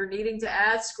times, if you're needing to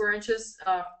add square inches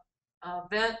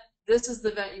vent, this is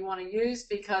the vent you want to use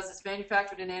because it's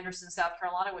manufactured in Anderson, South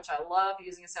Carolina, which I love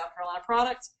using a South Carolina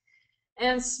product.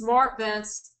 And smart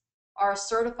vents are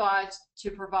certified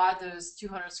to provide those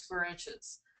 200 square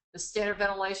inches. The standard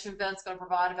ventilation vent is going to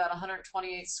provide about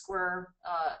 128 square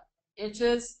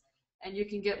inches, and you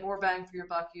can get more bang for your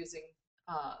buck using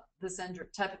this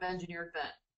type of engineered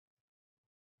vent.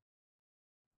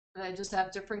 They just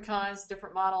have different kinds,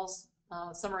 different models.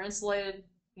 Some are insulated.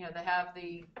 You know, they have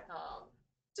the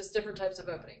just different types of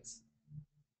openings.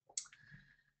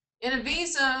 In a V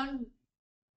zone,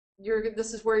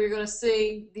 this is where you're going to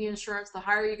see the insurance. The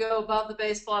higher you go above the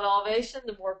base flood elevation,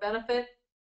 the more benefit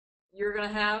you're going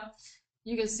to have.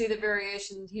 You can see the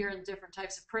variation here in different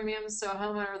types of premiums. So a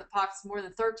homeowner that pockets more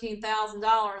than $13,000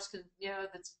 can, you know,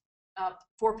 that's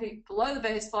 4 feet below the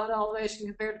base flood elevation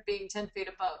compared to being 10 feet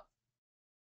above,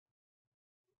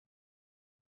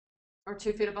 or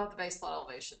 2 feet above the base flood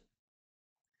elevation.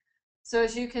 So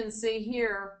as you can see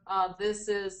here, this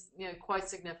is, you know, quite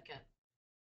significant.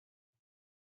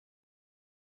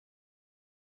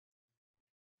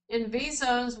 In V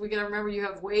zones, we got to remember you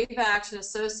have wave action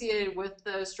associated with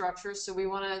those structures, so we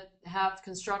want to have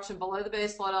construction below the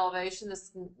base flood elevation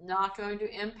that's not going to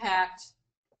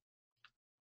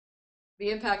be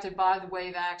impacted by the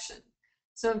wave action.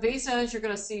 So in V zones, you're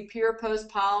going to see pure post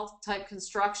pile type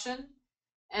construction,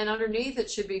 and underneath it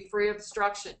should be free of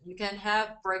obstruction. You can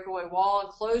have breakaway wall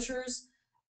enclosures,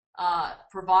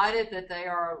 provided that they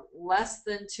are less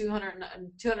than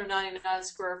 299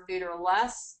 square feet or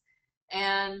less,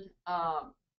 and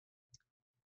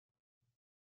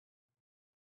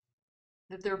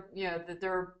that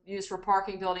they're used for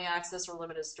parking, building access, or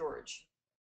limited storage.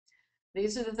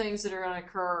 These are the things that are going to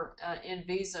occur in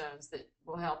V zones that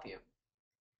will help you.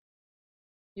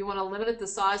 You want to limit the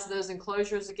size of those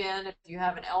enclosures. Again, if you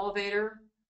have an elevator,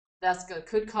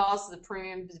 could cause the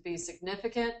premium to be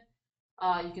significant.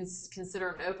 You can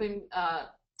consider an open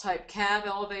type cab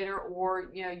elevator,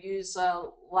 or use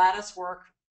lattice work.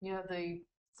 The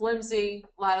flimsy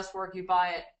lattice work you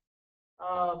buy at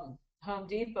Home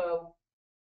Depot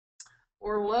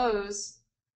or Lowe's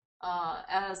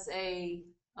as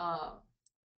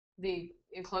the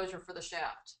enclosure for the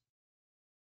shaft.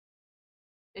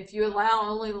 If you allow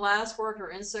only lattice work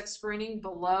or insect screening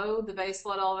below the base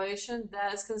flood elevation,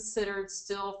 that is considered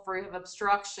still free of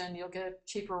obstruction. You'll get a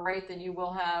cheaper rate than you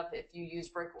will have if you use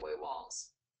breakaway walls.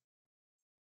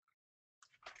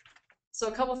 So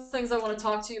a couple of things I want to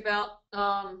talk to you about.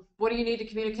 What do you need to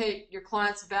communicate your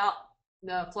clients about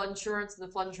the flood insurance and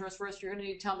the flood insurance risk? You're going to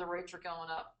need to tell them the rates are going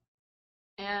up.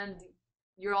 And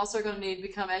you're also going to need to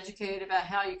become educated about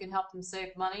how you can help them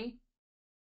save money.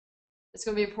 It's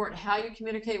going to be important how you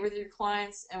communicate with your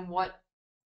clients and what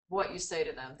you say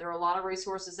to them. There are a lot of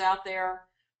resources out there.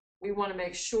 We want to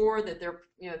make sure that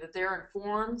they're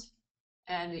informed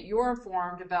and that you're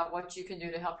informed about what you can do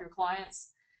to help your clients.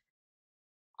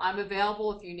 I'm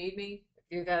available if you need me, if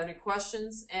you've got any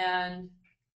questions, and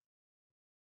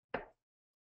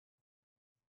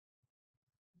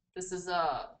this is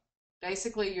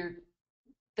basically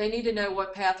they need to know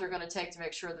what path they're going to take to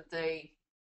make sure that they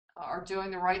are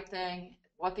doing the right thing,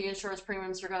 what the insurance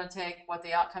premiums are going to take, what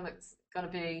the outcome is going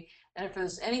to be, and if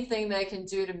there's anything they can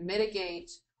do to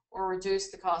mitigate or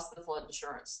reduce the cost of the flood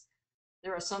insurance.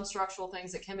 There are some structural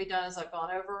things that can be done, as I've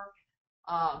gone over,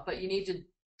 but you need to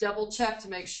double check to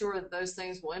make sure that those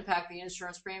things will impact the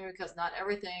insurance premium, because not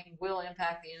everything will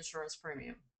impact the insurance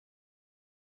premium.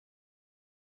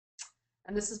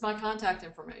 And this is my contact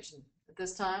information. At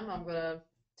this time, I'm going to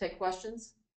take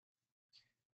questions.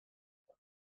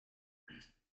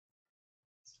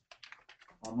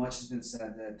 Much has been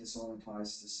said that this only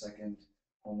applies to second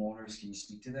homeowners. Can you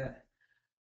speak to that?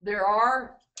 There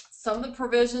are some of the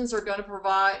provisions are going to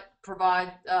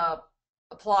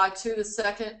apply to the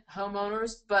second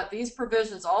homeowners, but these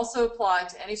provisions also apply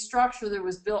to any structure that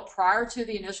was built prior to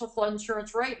the initial flood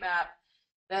insurance rate map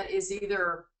that is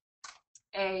either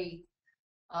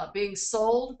being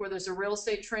sold, where there's a real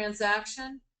estate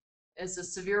transaction, is a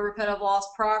severe repetitive loss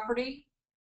property,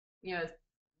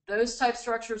 those type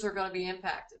structures are going to be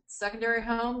impacted. Secondary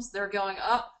homes, they're going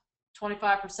up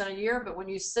 25% a year, but when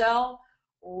you sell,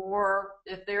 or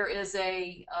if there is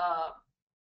a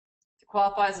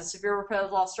qualify as a severe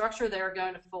repetitive loss structure, they are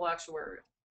going to full actuarial.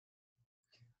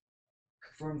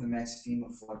 Confirm the max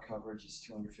FEMA flood coverage is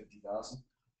 $250,000.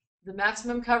 The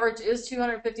maximum coverage is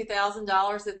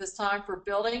 $250,000 at this time for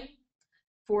building,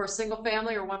 for a single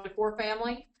family or 1 to 4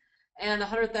 family, and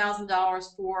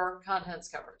 $100,000 for contents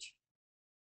coverage.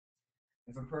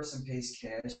 If a person pays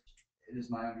cash, it is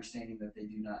my understanding that they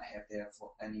do not have to have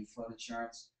any flood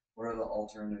insurance. What are the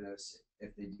alternatives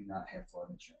if they do not have flood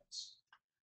insurance?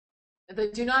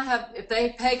 If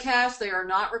they pay cash, they are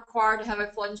not required to have a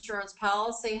flood insurance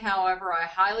policy. However, I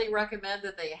highly recommend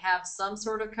that they have some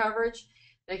sort of coverage.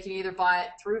 They can either buy it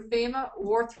through FEMA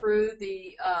or through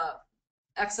the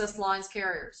excess lines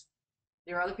carriers.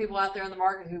 There are other people out there in the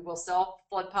market who will sell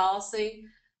flood policy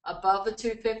above the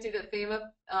 $250 that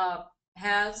FEMA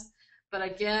has. But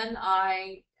again,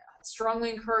 I strongly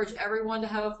encourage everyone to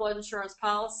have a flood insurance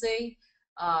policy.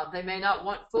 They may not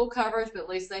want full coverage, but at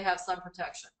least they have some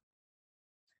protection.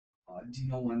 Do you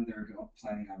know when they're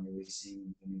planning on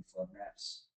releasing the new flood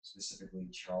maps, specifically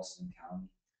Charleston County?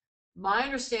 My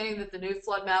understanding that the new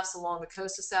flood maps along the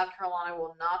coast of South Carolina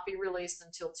will not be released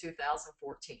until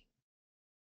 2014.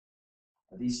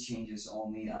 Are these changes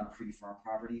only on pre-firm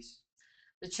properties?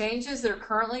 The changes that are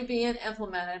currently being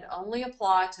implemented only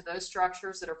apply to those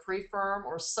structures that are pre-firm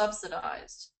or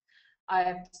subsidized. I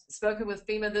have spoken with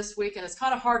FEMA this week, and it's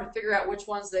kind of hard to figure out which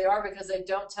ones they are because they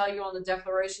don't tell you on the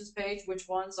declarations page which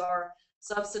ones are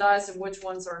subsidized and which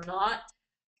ones are not.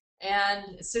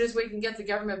 And as soon as we can get the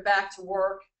government back to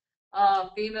work,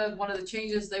 FEMA, one of the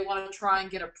changes they want to try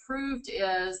and get approved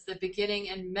is that beginning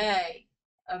in May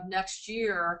of next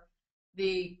year,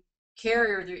 the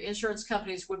carrier, the insurance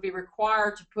companies would be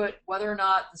required to put whether or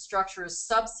not the structure is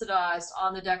subsidized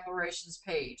on the declarations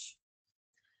page.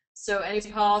 So any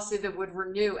policy that would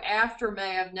renew after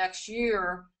May of next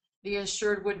year, the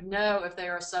insured would know if they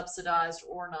are subsidized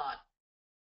or not.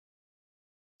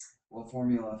 What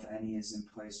formula, if any, is in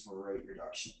place for rate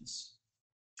reductions?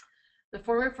 The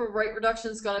formula for rate reduction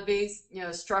is going to be,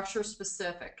 structure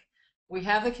specific. We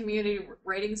have the community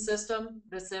rating system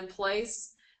that's in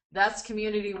place. That's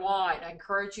community wide. I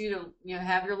encourage you to,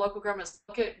 have your local governments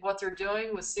look at what they're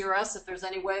doing with CRS, if there's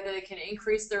any way that they can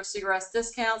increase their CRS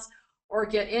discounts or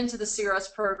get into the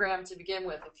CRS program to begin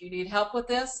with. If you need help with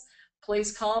this,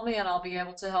 please call me and I'll be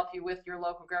able to help you with your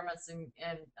local governments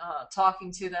and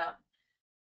talking to them.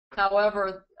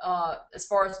 However, as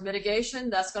far as mitigation,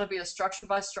 that's going to be a structure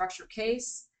by structure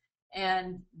case,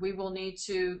 and we will need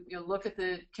to look at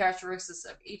the characteristics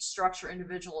of each structure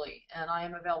individually, and I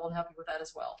am available to help you with that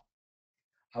as well.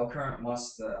 How current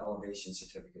must the elevation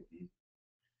certificate be?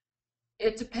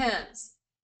 It depends.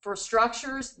 For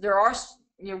structures, there are,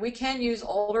 we can use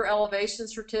older elevation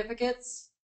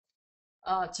certificates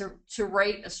to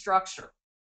rate a structure.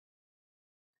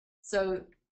 So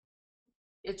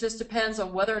it just depends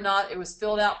on whether or not it was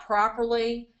filled out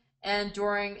properly and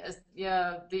during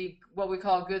the what we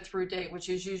call good through date, which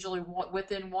is usually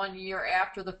within 1 year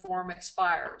after the form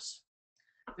expires.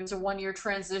 There's a 1-year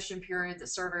transition period that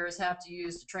surveyors have to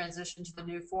use to transition to the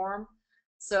new form.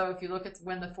 So if you look at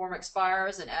when the form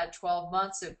expires and add 12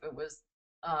 months, if it was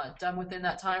done within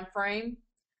that time frame,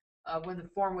 when the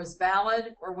form was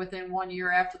valid, or within 1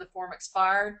 year after the form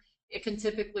expired, it can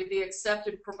typically be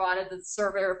accepted provided that the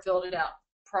surveyor filled it out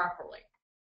properly.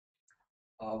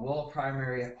 Will a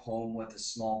primary home with a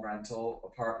small rental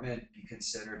apartment be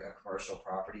considered a commercial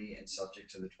property and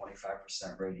subject to the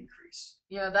 25% rate increase?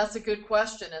 That's a good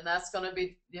question, and that's going to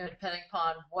be depending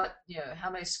upon what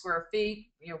how many square feet,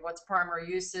 what's primary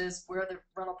use is, where the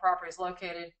rental property is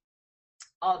located.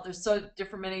 There's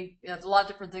there's a lot of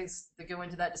different things that go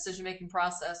into that decision-making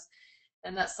process,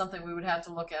 and that's something we would have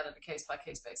to look at on a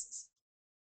case-by-case basis.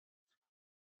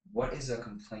 What is a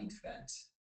complaint vent?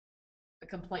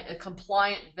 A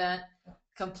compliant vent.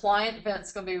 Compliant vent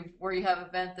is going to be where you have a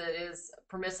vent that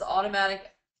permits the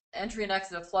automatic entry and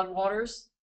exit of flood waters.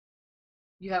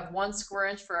 You have 1 square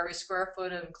inch for every square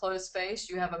foot of enclosed space.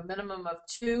 You have a minimum of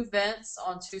 2 vents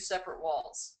on 2 separate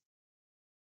walls.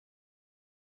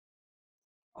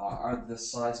 Are the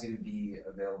slides going to be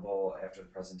available after the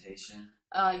presentation?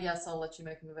 Yes, I'll let you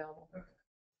make them available. Okay.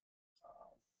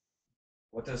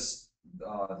 What does the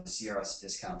CRS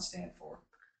discount stand for?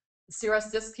 The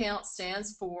CRS discount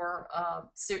stands for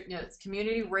it's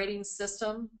Community Rating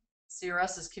System.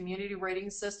 CRS is Community Rating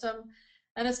System,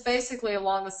 and it's basically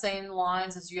along the same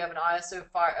lines as you have an ISO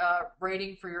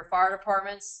rating for your fire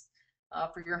departments,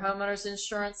 for your homeowners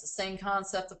insurance. The same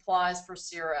concept applies for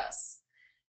CRS.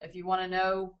 If you want to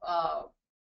know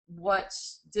what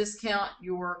discount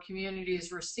your community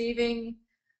is receiving,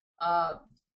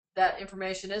 that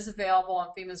information is available on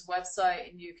FEMA's website,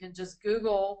 and you can just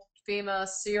Google FEMA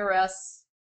CRS,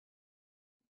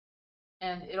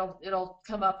 and it'll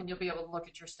come up, and you'll be able to look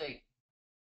at your state.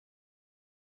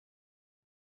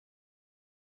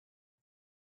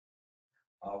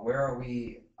 Where are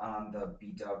we on the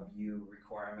BW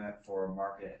requirement for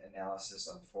market analysis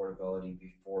of affordability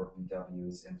before BW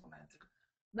is implemented?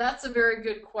 That's a very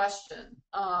good question.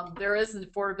 There is an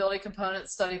affordability component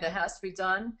study that has to be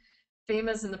done.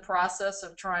 FEMA's in the process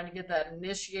of trying to get that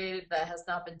initiated. That has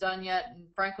not been done yet, and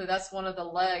frankly, that's one of the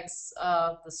legs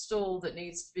of the stool that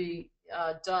needs to be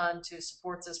done to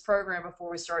support this program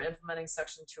before we start implementing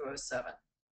Section 207.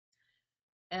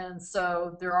 And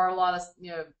so there are a lot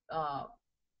of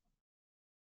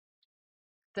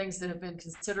things that have been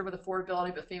considered with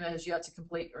affordability, but FEMA has yet to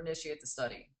complete or initiate the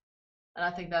study. And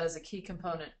I think that is a key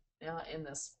component in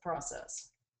this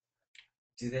process.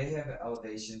 Do they have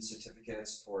elevation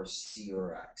certificates for C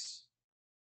or X?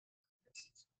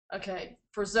 Okay,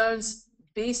 for zones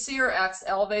B, C, or X,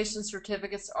 elevation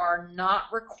certificates are not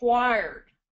required.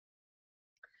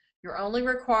 You're only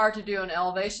required to do an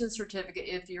elevation certificate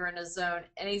if you're in a zone,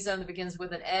 any zone that begins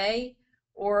with an A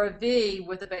or a V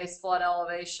with a base flood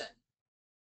elevation.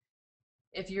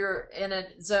 If you're in a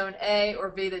zone A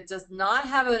or V that does not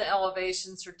have an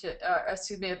elevation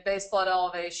a base flood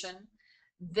elevation,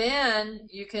 then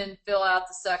you can fill out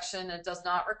the section. It does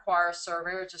not require a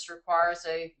survey. It just requires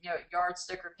a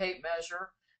yardstick or tape measure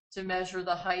to measure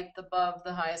the height above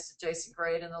the highest adjacent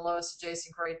grade and the lowest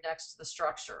adjacent grade next to the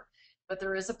structure. But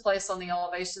there is a place on the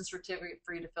elevation certificate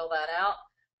for you to fill that out,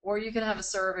 or you can have a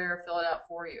surveyor fill it out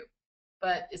for you.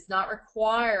 But it's not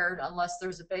required unless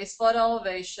there's a base flood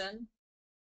elevation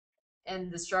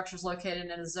and the structure is located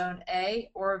in a zone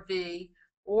A or a V,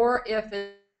 or if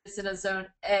it's in a zone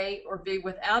A or B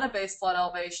without a base flood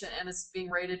elevation and it's being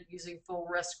rated using full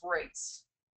risk rates.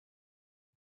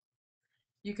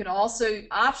 You can also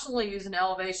optionally use an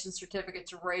elevation certificate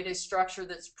to rate a structure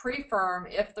that's pre-firm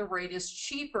if the rate is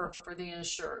cheaper for the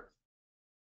insured.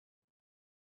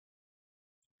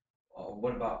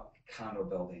 What about condo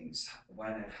buildings?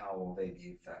 When and how will they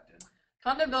be affected?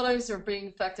 Condo buildings are being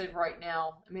affected right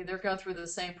now. I mean, they're going through the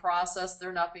same process.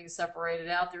 They're not being separated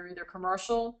out. They're either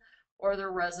commercial or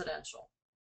they're residential.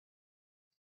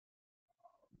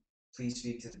 Please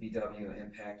speak to the BW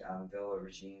impact on Villa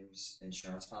Regime's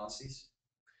insurance policies.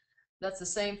 That's the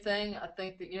same thing. I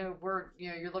think that you're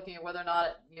looking at whether or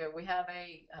not we have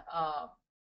a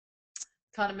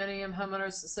condominium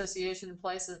homeowners association in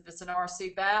place if it's an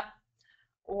RC BAP,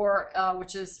 or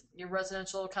which is your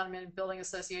residential condominium building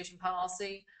association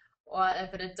policy.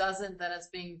 If it doesn't, then it's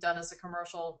being done as a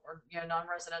commercial or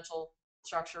non-residential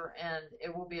structure, and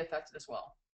it will be affected as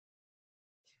well.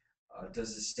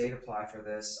 Does the state apply for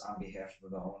this on behalf of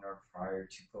the owner prior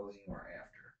to closing or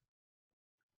after?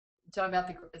 Talking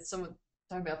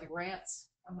about the grants.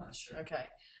 I'm not sure. Okay,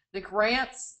 the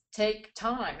grants take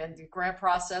time, and the grant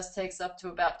process takes up to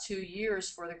about 2 years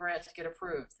for the grant to get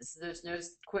approved. There's no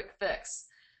quick fix.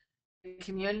 The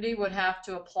community would have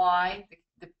to apply.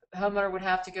 The homeowner would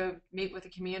have to go meet with the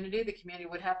community. The community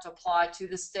would have to apply to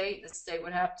the state. The state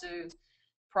would have to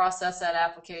process that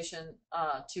application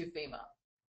to FEMA.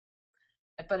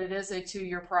 But it is a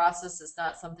 2-year process. It's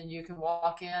not something you can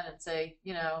walk in and say,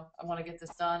 I want to get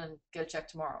this done and get a check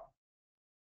tomorrow.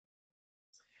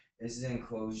 Is the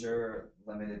enclosure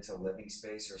limited to living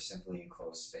space or simply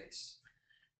enclosed space?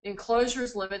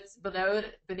 Enclosures limits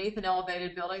beneath an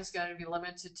elevated building is going to be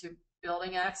limited to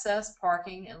building access,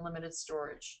 parking, and limited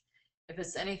storage. If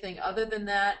it's anything other than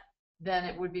that, then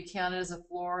it would be counted as a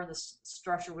floor, and the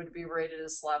structure would be rated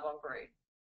as slab on grade.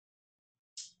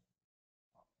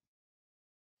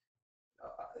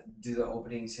 Do the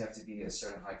openings have to be a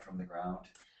certain height from the ground?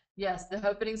 Yes, the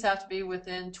openings have to be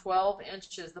within 12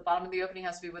 inches. The bottom of the opening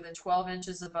has to be within 12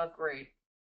 inches above grade.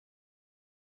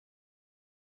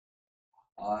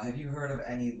 Have you heard of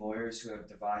any lawyers who have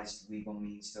devised legal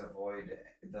means to avoid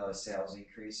the sales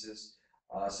increases,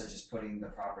 such as putting the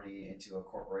property into a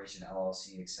corporation,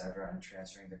 LLC, etc., and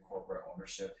transferring the corporate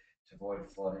ownership to avoid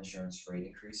flood insurance rate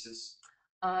increases?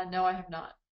 No, I have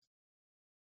not.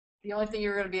 The only thing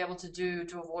you're going to be able to do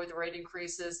to avoid the rate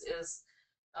increases is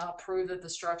prove that the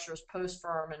structure is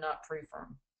post-firm and not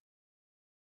pre-firm.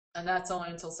 And that's only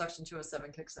until Section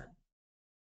 207 kicks in.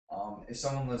 If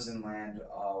someone lives in land,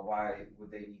 why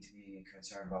would they need to be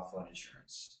concerned about flood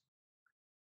insurance?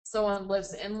 Someone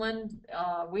lives inland.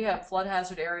 We have flood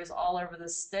hazard areas all over the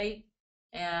state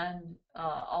and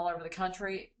all over the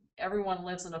country. everyone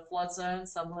lives in a flood zone.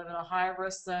 Some live in a high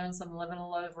risk zone, some live in a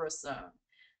low risk zone.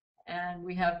 And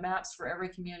we have maps for every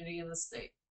community in the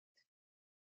state.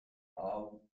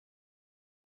 Let's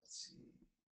see.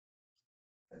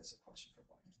 That's a question for Brian.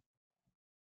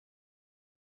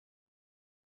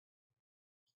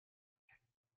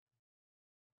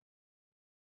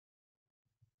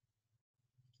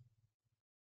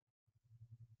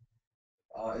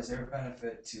 Is there a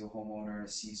benefit to homeowner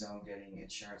C-zone getting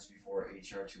insurance before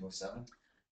HR 207?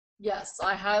 Yes,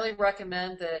 I highly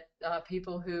recommend that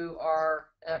people who are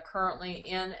currently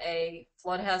in a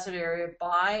flood hazard area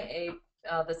buy a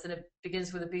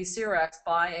begins with a BCRX,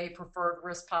 buy a preferred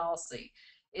risk policy.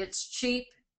 It's cheap.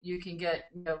 You can get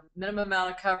minimum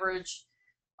amount of coverage.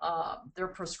 They're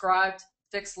prescribed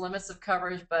fixed limits of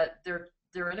coverage, but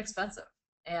they're inexpensive,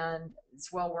 and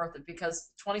it's well worth it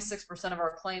because 26% of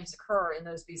our claims occur in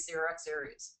those BCRX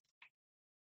areas.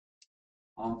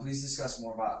 Please discuss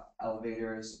more about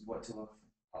elevators, what to look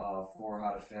for,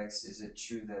 how to fix. Is it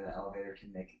true that an elevator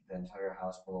can make the entire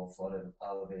house below flooded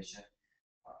elevation?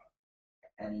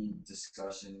 Any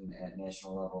discussion at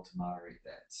national level to moderate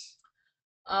that?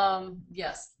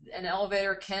 Yes, an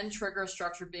elevator can trigger a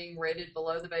structure being rated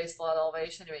below the base flood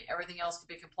elevation. I mean, everything else could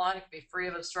be compliant. It could be free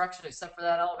of obstruction except for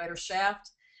that elevator shaft.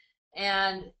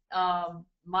 And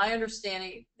my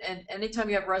understanding, and anytime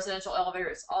you have residential elevator,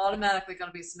 it's automatically going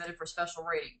to be submitted for special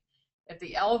rating. If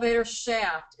the elevator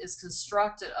shaft is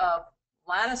constructed of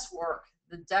lattice work,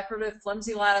 the decorative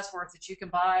flimsy lattice work that you can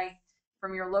buy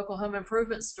from your local home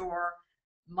improvement store,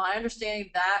 my understanding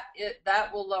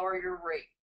that will lower your rate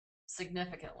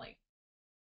significantly.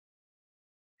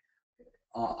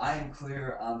 I am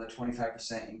clear on the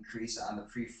 25% increase on the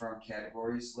pre-firm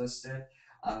categories listed.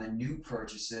 On the new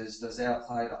purchases, does that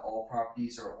apply to all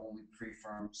properties or only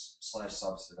pre-firms /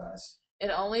 subsidized?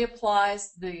 It only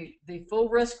applies, the full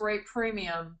risk rate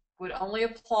premium would only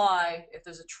apply if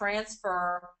there's a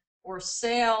transfer or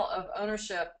sale of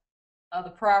ownership of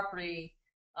the property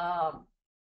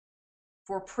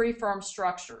for pre-firm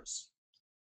structures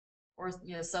or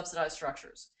subsidized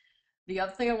structures. The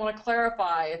other thing I want to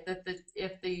clarify,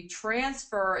 if the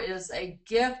transfer is a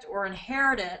gift or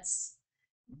inheritance,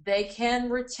 they can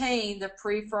retain the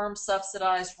pre-firm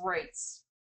subsidized rates.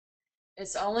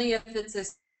 It's only if it's a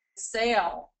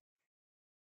sale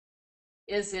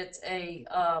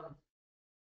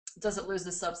does it lose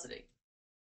the subsidy.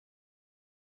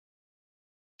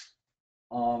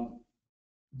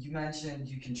 You mentioned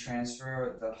you can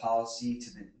transfer the policy to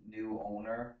the new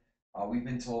owner. We've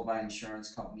been told by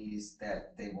insurance companies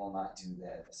that they will not do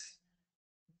that.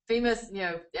 FEMA's,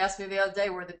 asked me the other day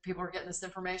where the people are getting this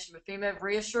information, but FEMA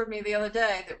reassured me the other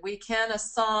day that we can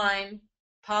assign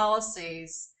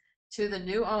policies to the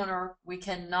new owner. We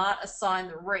cannot assign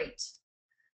the rate.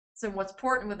 So what's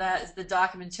important with that is the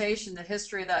documentation, the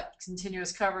history of that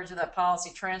continuous coverage of that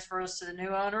policy transfers to the new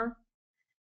owner,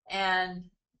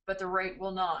 but the rate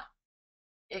will not.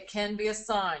 It can be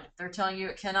assigned. If they're telling you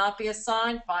it cannot be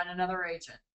assigned, find another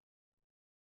agent.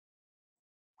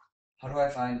 How do I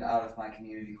find out if my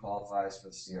community qualifies for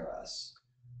the CRS?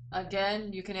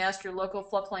 Again, you can ask your local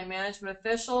floodplain management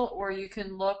official, or you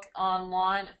can look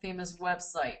online at FEMA's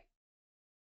website.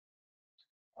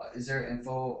 Is there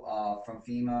info from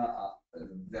FEMA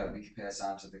that we can pass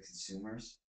on to the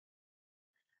consumers?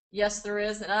 Yes, there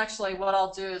is. And actually, what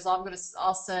I'll do is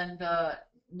I'll send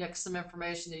Nick some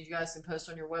information that you guys can post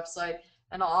on your website,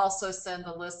 and I'll also send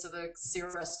the list of the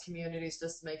CRS communities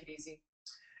just to make it easy.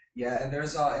 Yeah, and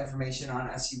there's information on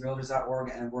screaltors.org,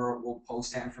 and we'll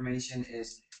post that information. If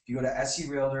you go to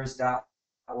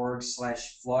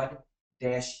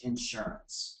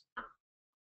screaltors.org/flood-insurance.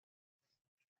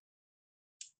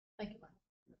 Thank you,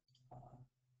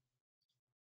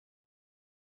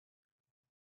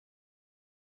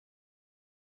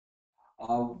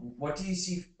 What do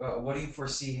you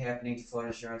foresee happening to flood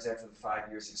insurance after the 5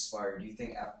 years expire? Do you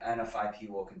think NFIP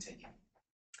will continue?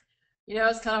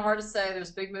 It's kind of hard to say. There's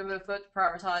a big movement afoot to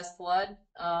privatize flood.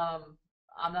 I'm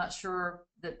not sure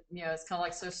that, it's kind of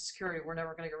like Social Security. We're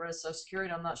never going to get rid of Social Security,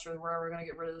 and I'm not sure we're ever going to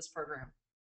get rid of this program.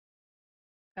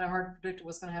 Kind of hard to predict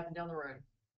what's going to happen down the road.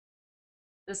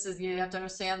 You have to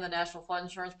understand the National Flood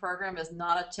Insurance Program is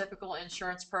not a typical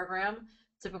insurance program.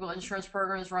 Typical insurance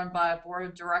program is run by a board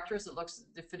of directors that looks at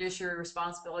the fiduciary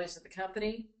responsibilities of the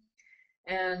company.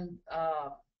 And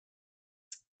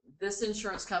this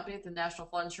insurance company, the National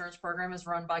Flood Insurance Program, is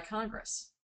run by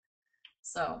Congress.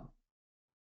 So.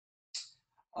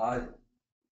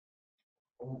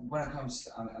 When it comes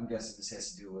to, I'm guessing this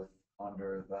has to do with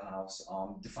under the house.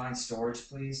 Define storage,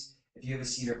 please. If you have a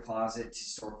cedar closet to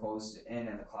store clothes in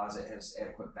and the closet has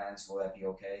adequate vents, will that be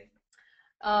okay?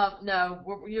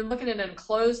 No, you're looking at an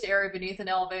enclosed area beneath an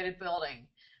elevated building.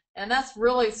 And that's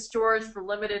really storage for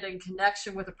limited in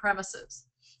connection with the premises.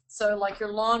 So like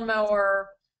your lawnmower,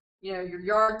 your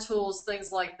yard tools,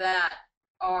 things like that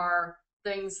are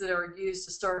things that are used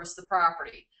to service the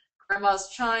property. Grandma's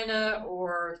china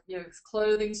or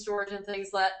clothing storage and things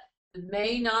like that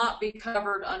may not be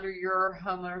covered under your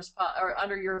or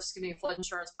under your flood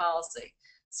insurance policy.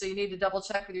 So you need to double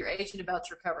check with your agent about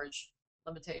your coverage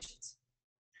limitations.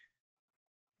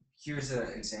 Here's an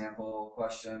example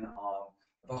question.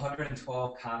 The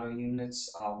 112 condo units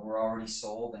were already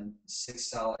sold and 6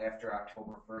 sell after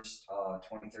October 1st,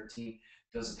 2013.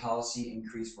 Does the policy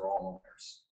increase for all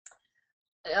owners?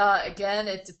 Again,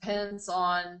 it depends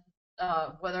on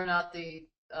whether or not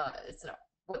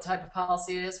what type of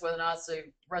policy it is, whether or not it's a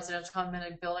residential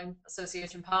condominium building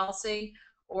association policy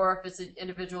or if it's an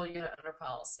individual unit owner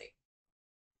policy.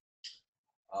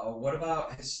 What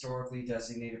about historically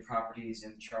designated properties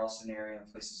in the Charleston area and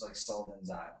places like Sullivan's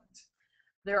Island?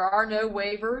 There are no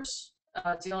waivers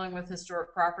dealing with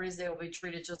historic properties. They will be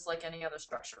treated just like any other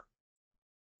structure.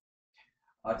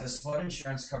 Does flood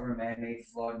insurance cover man-made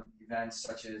flood events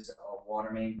such as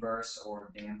water main bursts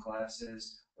or dam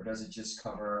collapses, or does it just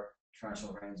cover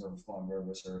torrential rains, overflowing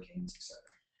rivers, hurricanes,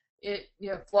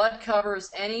 etc.? Flood covers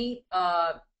any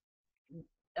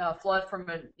flood from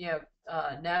a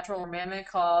natural or man-made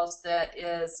cause that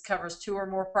covers 2 or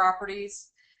more properties.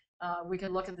 We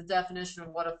can look at the definition of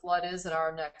what a flood is at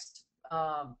our next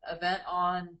event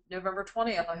on November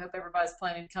 20th. I hope everybody's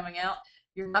planning on coming out.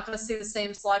 You're not going to see the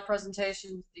same slide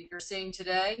presentation that you're seeing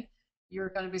today. You're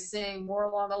going to be seeing more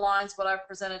along the lines what I've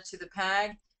presented to the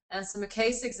PAG and some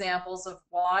case examples of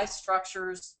why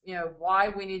structures, why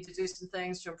we need to do some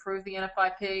things to improve the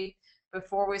NFIP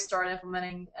before we start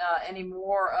implementing any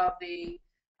more of the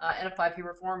NFIP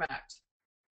Reform Act.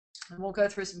 And we'll go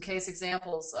through some case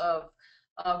examples of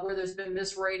where there's been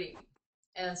misrating.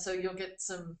 And so you'll get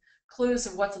some clues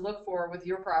of what to look for with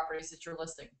your properties that you're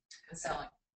listing and selling.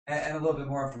 And a little bit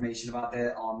more information about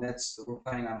that. We're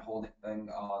planning on holding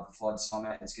the Flood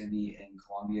Summit. It's going to be in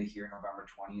Columbia here November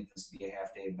 20th. This will be a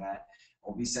half-day event.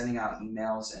 We'll be sending out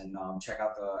emails and check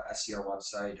out the SCR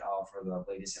website for the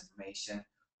latest information.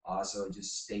 So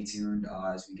just stay tuned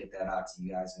as we get that out to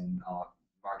you guys and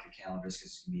mark your calendars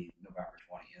because it's going to be November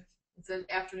 20th. It's an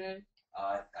afternoon?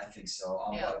 I think so.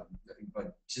 Yeah.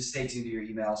 But just stay tuned to your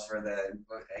emails for the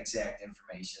exact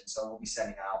information. So we'll be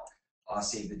sending out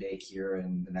save the date here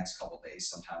in the next couple days,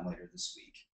 sometime later this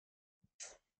week.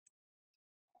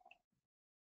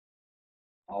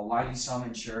 Why do some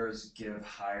insurers give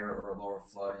higher or lower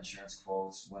flood insurance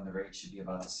quotes when the rate should be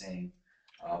about the same?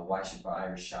 Why should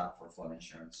buyers shop for flood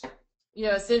insurance?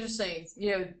 It's interesting.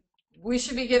 We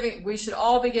should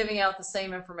all be giving out the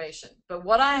same information. But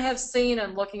what I have seen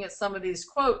in looking at some of these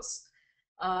quotes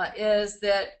is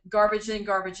that garbage in,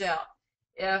 garbage out.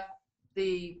 If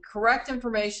the correct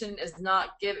information is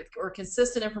not given, or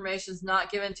consistent information is not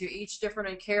given to each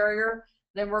different carrier,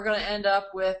 then we're going to end up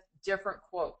with different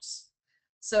quotes.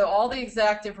 So all the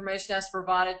exact information has to be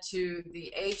provided to the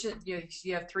agent. You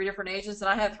have 3 different agents, and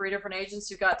I have 3 different agents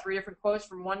who got 3 different quotes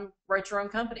from one write your own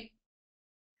company.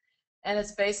 And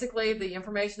it's basically the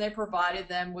information they provided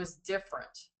them was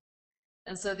different.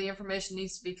 And so the information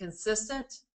needs to be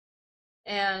consistent.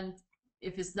 And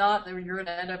if it's not, then you're going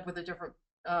to end up with a different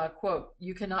quote.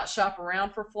 You cannot shop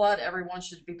around for flood. Everyone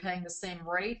should be paying the same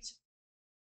rate.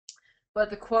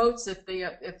 But the quotes, if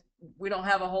we don't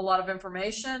have a whole lot of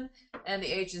information and the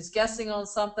agent's guessing on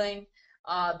something,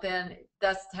 then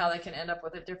that's how they can end up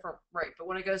with a different rate. But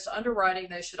when it goes to underwriting,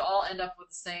 they should all end up with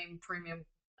the same premium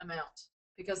amount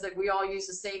because we all use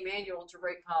the same manual to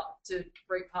rate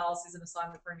policies and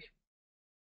assign the premium.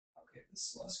 Okay, this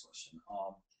is the last question.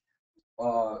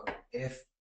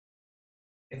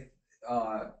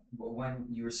 When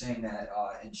you were saying that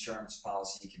insurance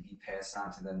policy can be passed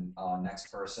on to the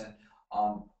next person,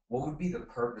 what would be the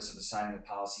purpose of assigning the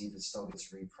policy if it still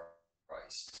gets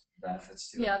repriced? Benefits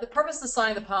to Yeah, the purpose of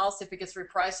signing the policy if it gets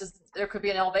repriced is there could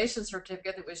be an elevation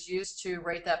certificate that was used to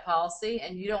rate that policy,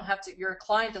 and your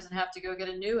client doesn't have to go get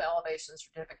a new elevation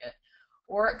certificate.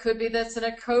 Or it could be that's in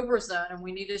a COBRA zone and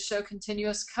we need to show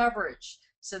continuous coverage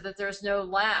so that there's no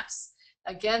lapse.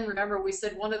 Again, remember we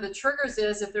said one of the triggers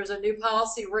is if there's a new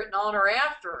policy written on or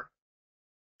after.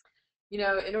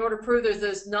 In order to prove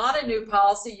there's not a new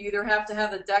policy, you either have to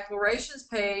have the declarations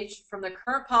page from the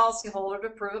current policyholder to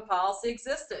prove a policy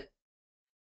existed.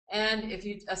 And if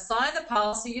you assign the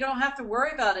policy, you don't have to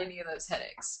worry about any of those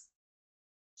headaches.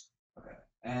 Okay.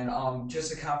 And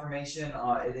just a confirmation,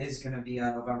 it is going to be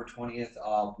on November 20th,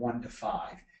 1 to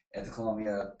 5. at the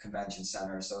Columbia Convention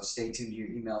Center. So stay tuned to your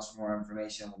emails for more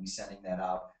information. We'll be sending that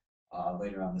out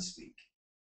later on this week.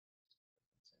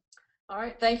 All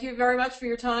right, thank you very much for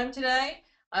your time today.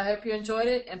 I hope you enjoyed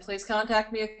it, and please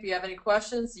contact me if you have any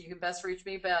questions. You can best reach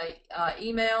me by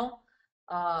email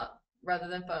rather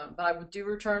than phone, but I do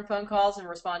return phone calls and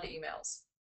respond to emails.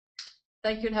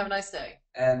 Thank you and have a nice day.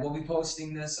 And we'll be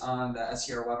posting this on the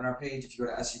SCR webinar page. If you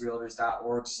go to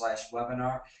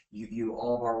screaltors.org/webinar, you view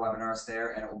all of our webinars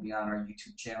there, and it will be on our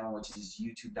YouTube channel, which is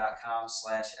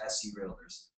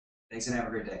youtube.com/screaltors. Thanks and have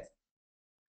a great day.